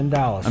person in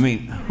Dallas.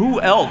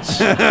 Who else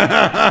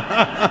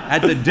at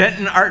the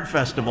Denton Art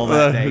Festival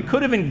that day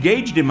could have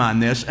engaged him on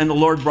this, and the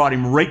Lord brought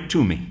him right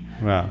to me.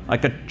 Wow.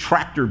 Like a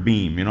tractor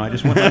beam, I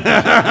just went like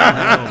this.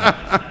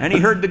 And he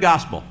heard the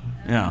gospel.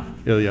 Yeah.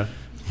 Ilya.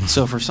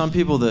 So for some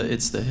people,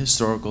 it's the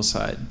historical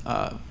side,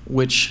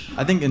 which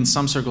I think in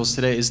some circles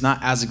today is not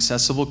as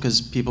accessible because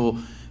people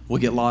will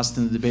get lost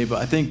in the debate.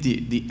 But I think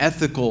the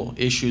ethical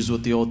issues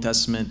with the Old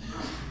Testament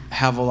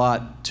have a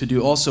lot to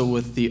do also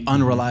with the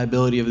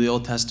unreliability of the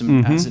Old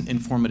Testament as an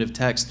informative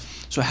text.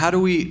 So how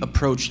do we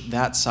approach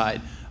that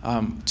side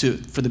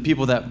for the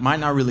people that might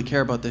not really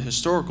care about the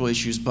historical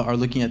issues but are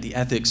looking at the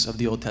ethics of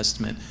the Old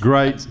Testament?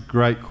 Great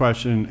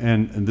question,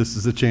 and this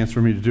is a chance for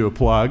me to do a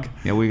plug.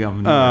 Yeah, we got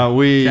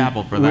a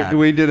chapel for that.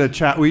 We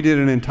did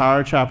an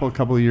entire chapel a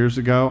couple of years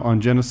ago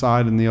on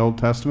genocide in the Old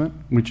Testament,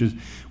 which is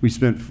we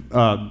spent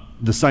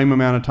the same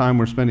amount of time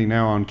we're spending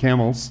now on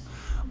camels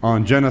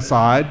on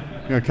genocide,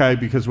 okay,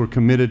 because we're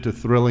committed to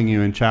thrilling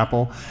you in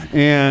chapel,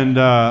 and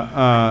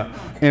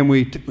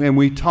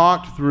we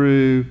talked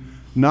through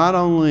not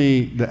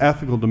only the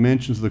ethical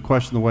dimensions of the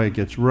question, the way it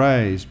gets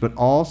raised, but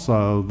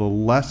also the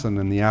lesson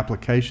and the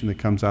application that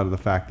comes out of the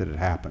fact that it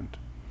happened.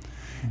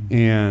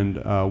 And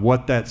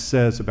what that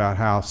says about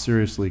how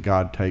seriously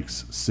God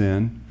takes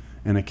sin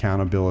and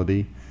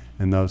accountability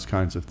and those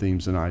kinds of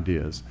themes and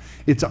ideas.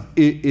 It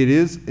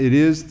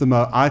is the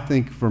most, I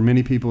think for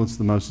many people it's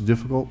the most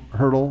difficult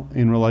hurdle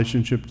in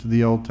relationship to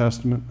the Old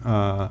Testament.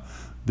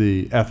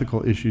 The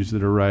ethical issues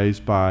that are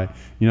raised by,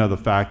 the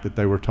fact that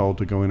they were told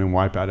to go in and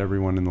wipe out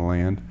everyone in the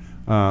land.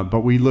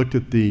 But we looked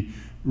at the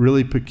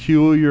really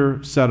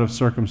peculiar set of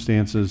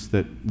circumstances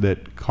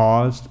that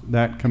caused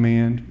that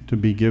command to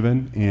be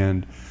given,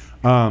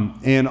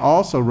 and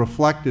also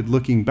reflected,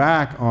 looking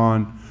back,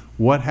 on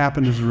what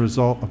happened as a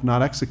result of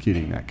not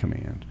executing that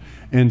command.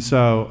 And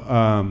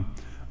so,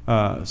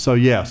 so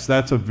yes,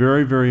 that's a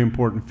very, very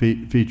important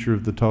feature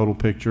of the total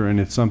picture, and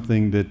it's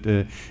something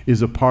that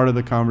is a part of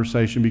the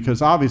conversation,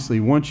 because obviously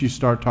once you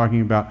start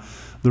talking about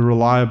the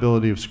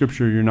reliability of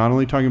Scripture, you're not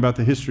only talking about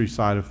the history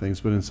side of things,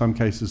 but in some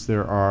cases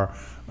there are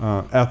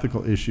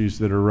ethical issues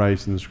that are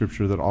raised in the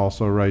Scripture that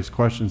also raise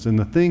questions. And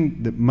the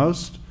thing that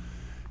most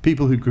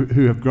people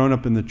who have grown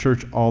up in the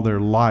church all their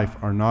life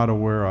are not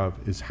aware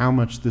of is how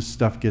much this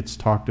stuff gets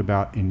talked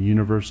about in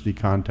university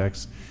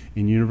contexts,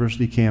 in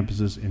university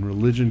campuses, in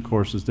religion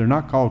courses. They're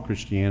not called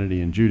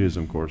Christianity and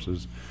Judaism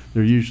courses.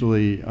 They're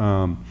usually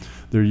titled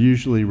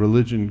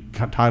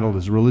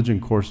as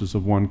religion courses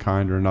of one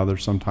kind or another.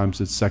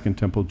 Sometimes it's Second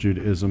Temple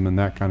Judaism and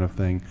that kind of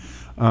thing.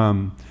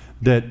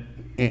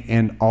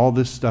 And all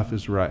this stuff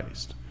is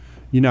raised.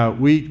 You know,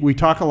 we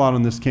talk a lot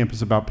on this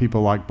campus about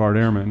people like Bart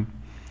Ehrman,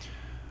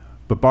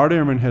 but Bart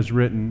Ehrman has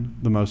written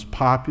the most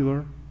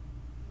popular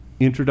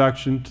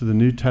introduction to the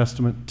New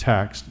Testament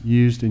text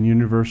used in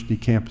university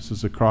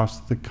campuses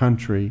across the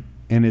country,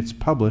 and it's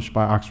published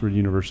by Oxford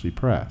University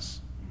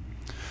Press.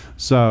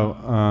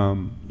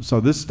 So,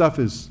 so this stuff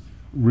is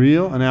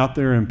real and out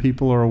there, and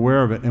people are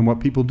aware of it. And what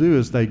people do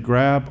is they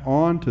grab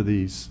onto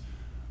these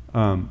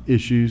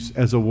issues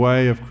as a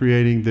way of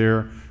creating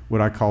their,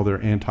 what I call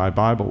their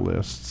anti-Bible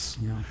lists.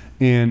 Yeah.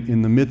 And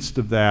in the midst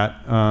of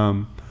that,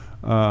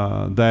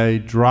 they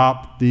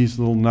drop these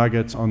little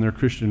nuggets on their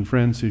Christian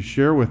friends who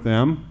share with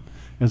them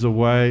as a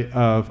way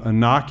of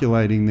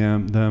inoculating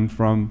them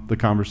from the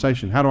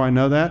conversation. How do I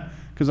know that?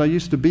 Because I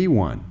used to be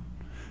one.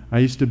 I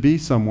used to be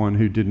someone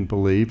who didn't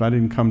believe. I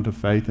didn't come to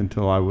faith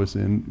until I was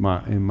in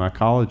my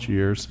college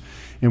years.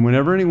 And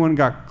whenever anyone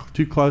got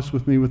too close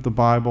with me with the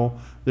Bible,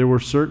 there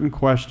were certain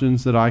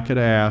questions that I could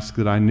ask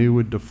that I knew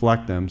would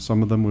deflect them.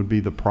 Some of them would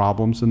be the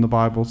problems in the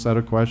Bible set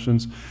of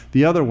questions.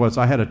 The other was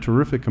I had a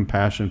terrific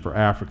compassion for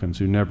Africans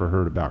who never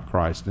heard about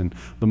Christ. And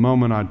the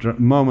moment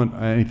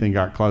anything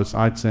got close,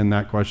 I'd send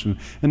that question.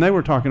 And they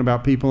were talking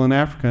about people in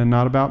Africa and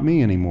not about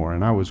me anymore,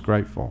 and I was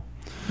grateful.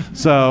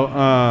 So,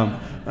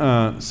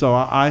 so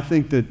I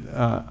think that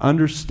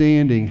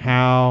understanding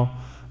how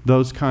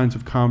those kinds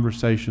of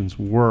conversations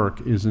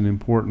work is an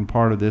important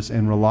part of this,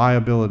 and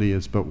reliability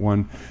is but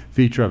one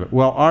feature of it.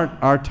 Well,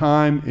 our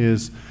time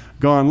is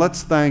gone.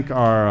 Let's thank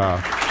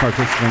our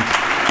participants.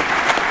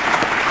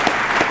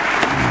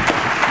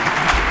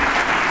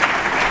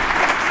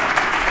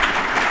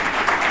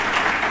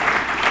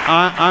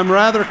 I'm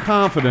rather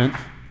confident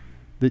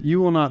that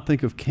you will not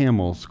think of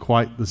camels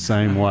quite the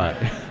same way.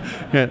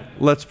 Okay,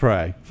 let's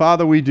pray.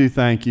 Father, we do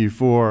thank you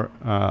for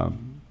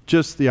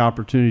just the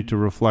opportunity to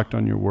reflect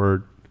on your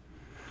word,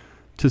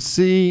 to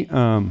see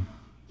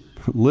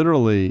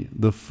literally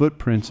the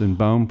footprints and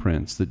bone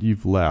prints that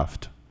you've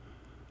left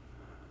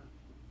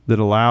that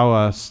allow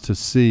us to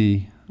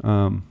see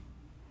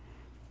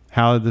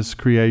how this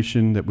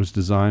creation that was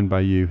designed by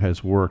you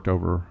has worked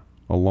over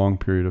a long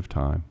period of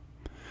time.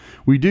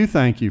 We do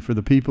thank you for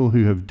the people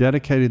who have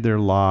dedicated their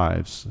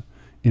lives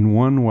in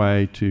one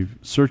way to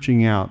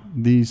searching out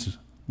these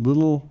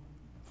little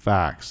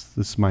facts,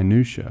 this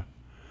minutia,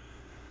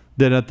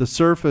 that at the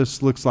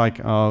surface looks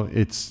like, oh,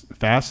 it's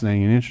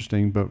fascinating and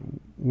interesting, but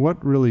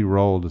what really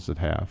role does it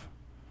have?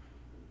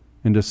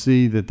 And to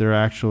see that there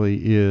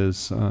actually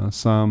is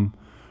some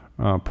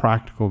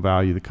practical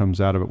value that comes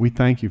out of it. We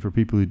thank you for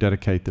people who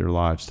dedicate their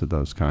lives to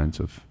those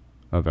kinds of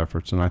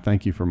efforts. And I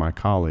thank you for my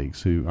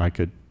colleagues who I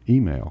could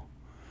email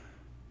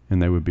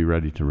and they would be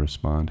ready to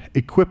respond.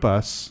 Equip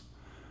us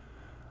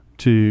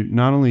to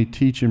not only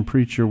teach and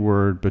preach your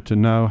word, but to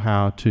know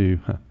how to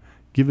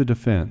give a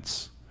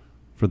defense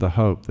for the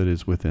hope that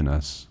is within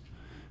us.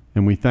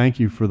 And we thank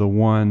you for the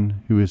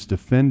one who is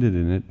defended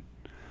in it,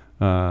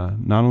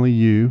 not only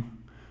you,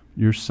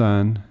 your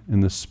Son,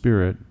 and the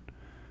Spirit,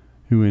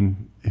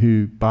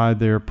 who by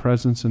their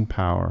presence and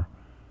power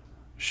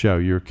show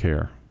your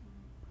care.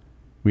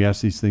 We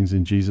ask these things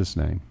in Jesus'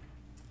 name.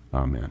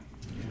 Amen.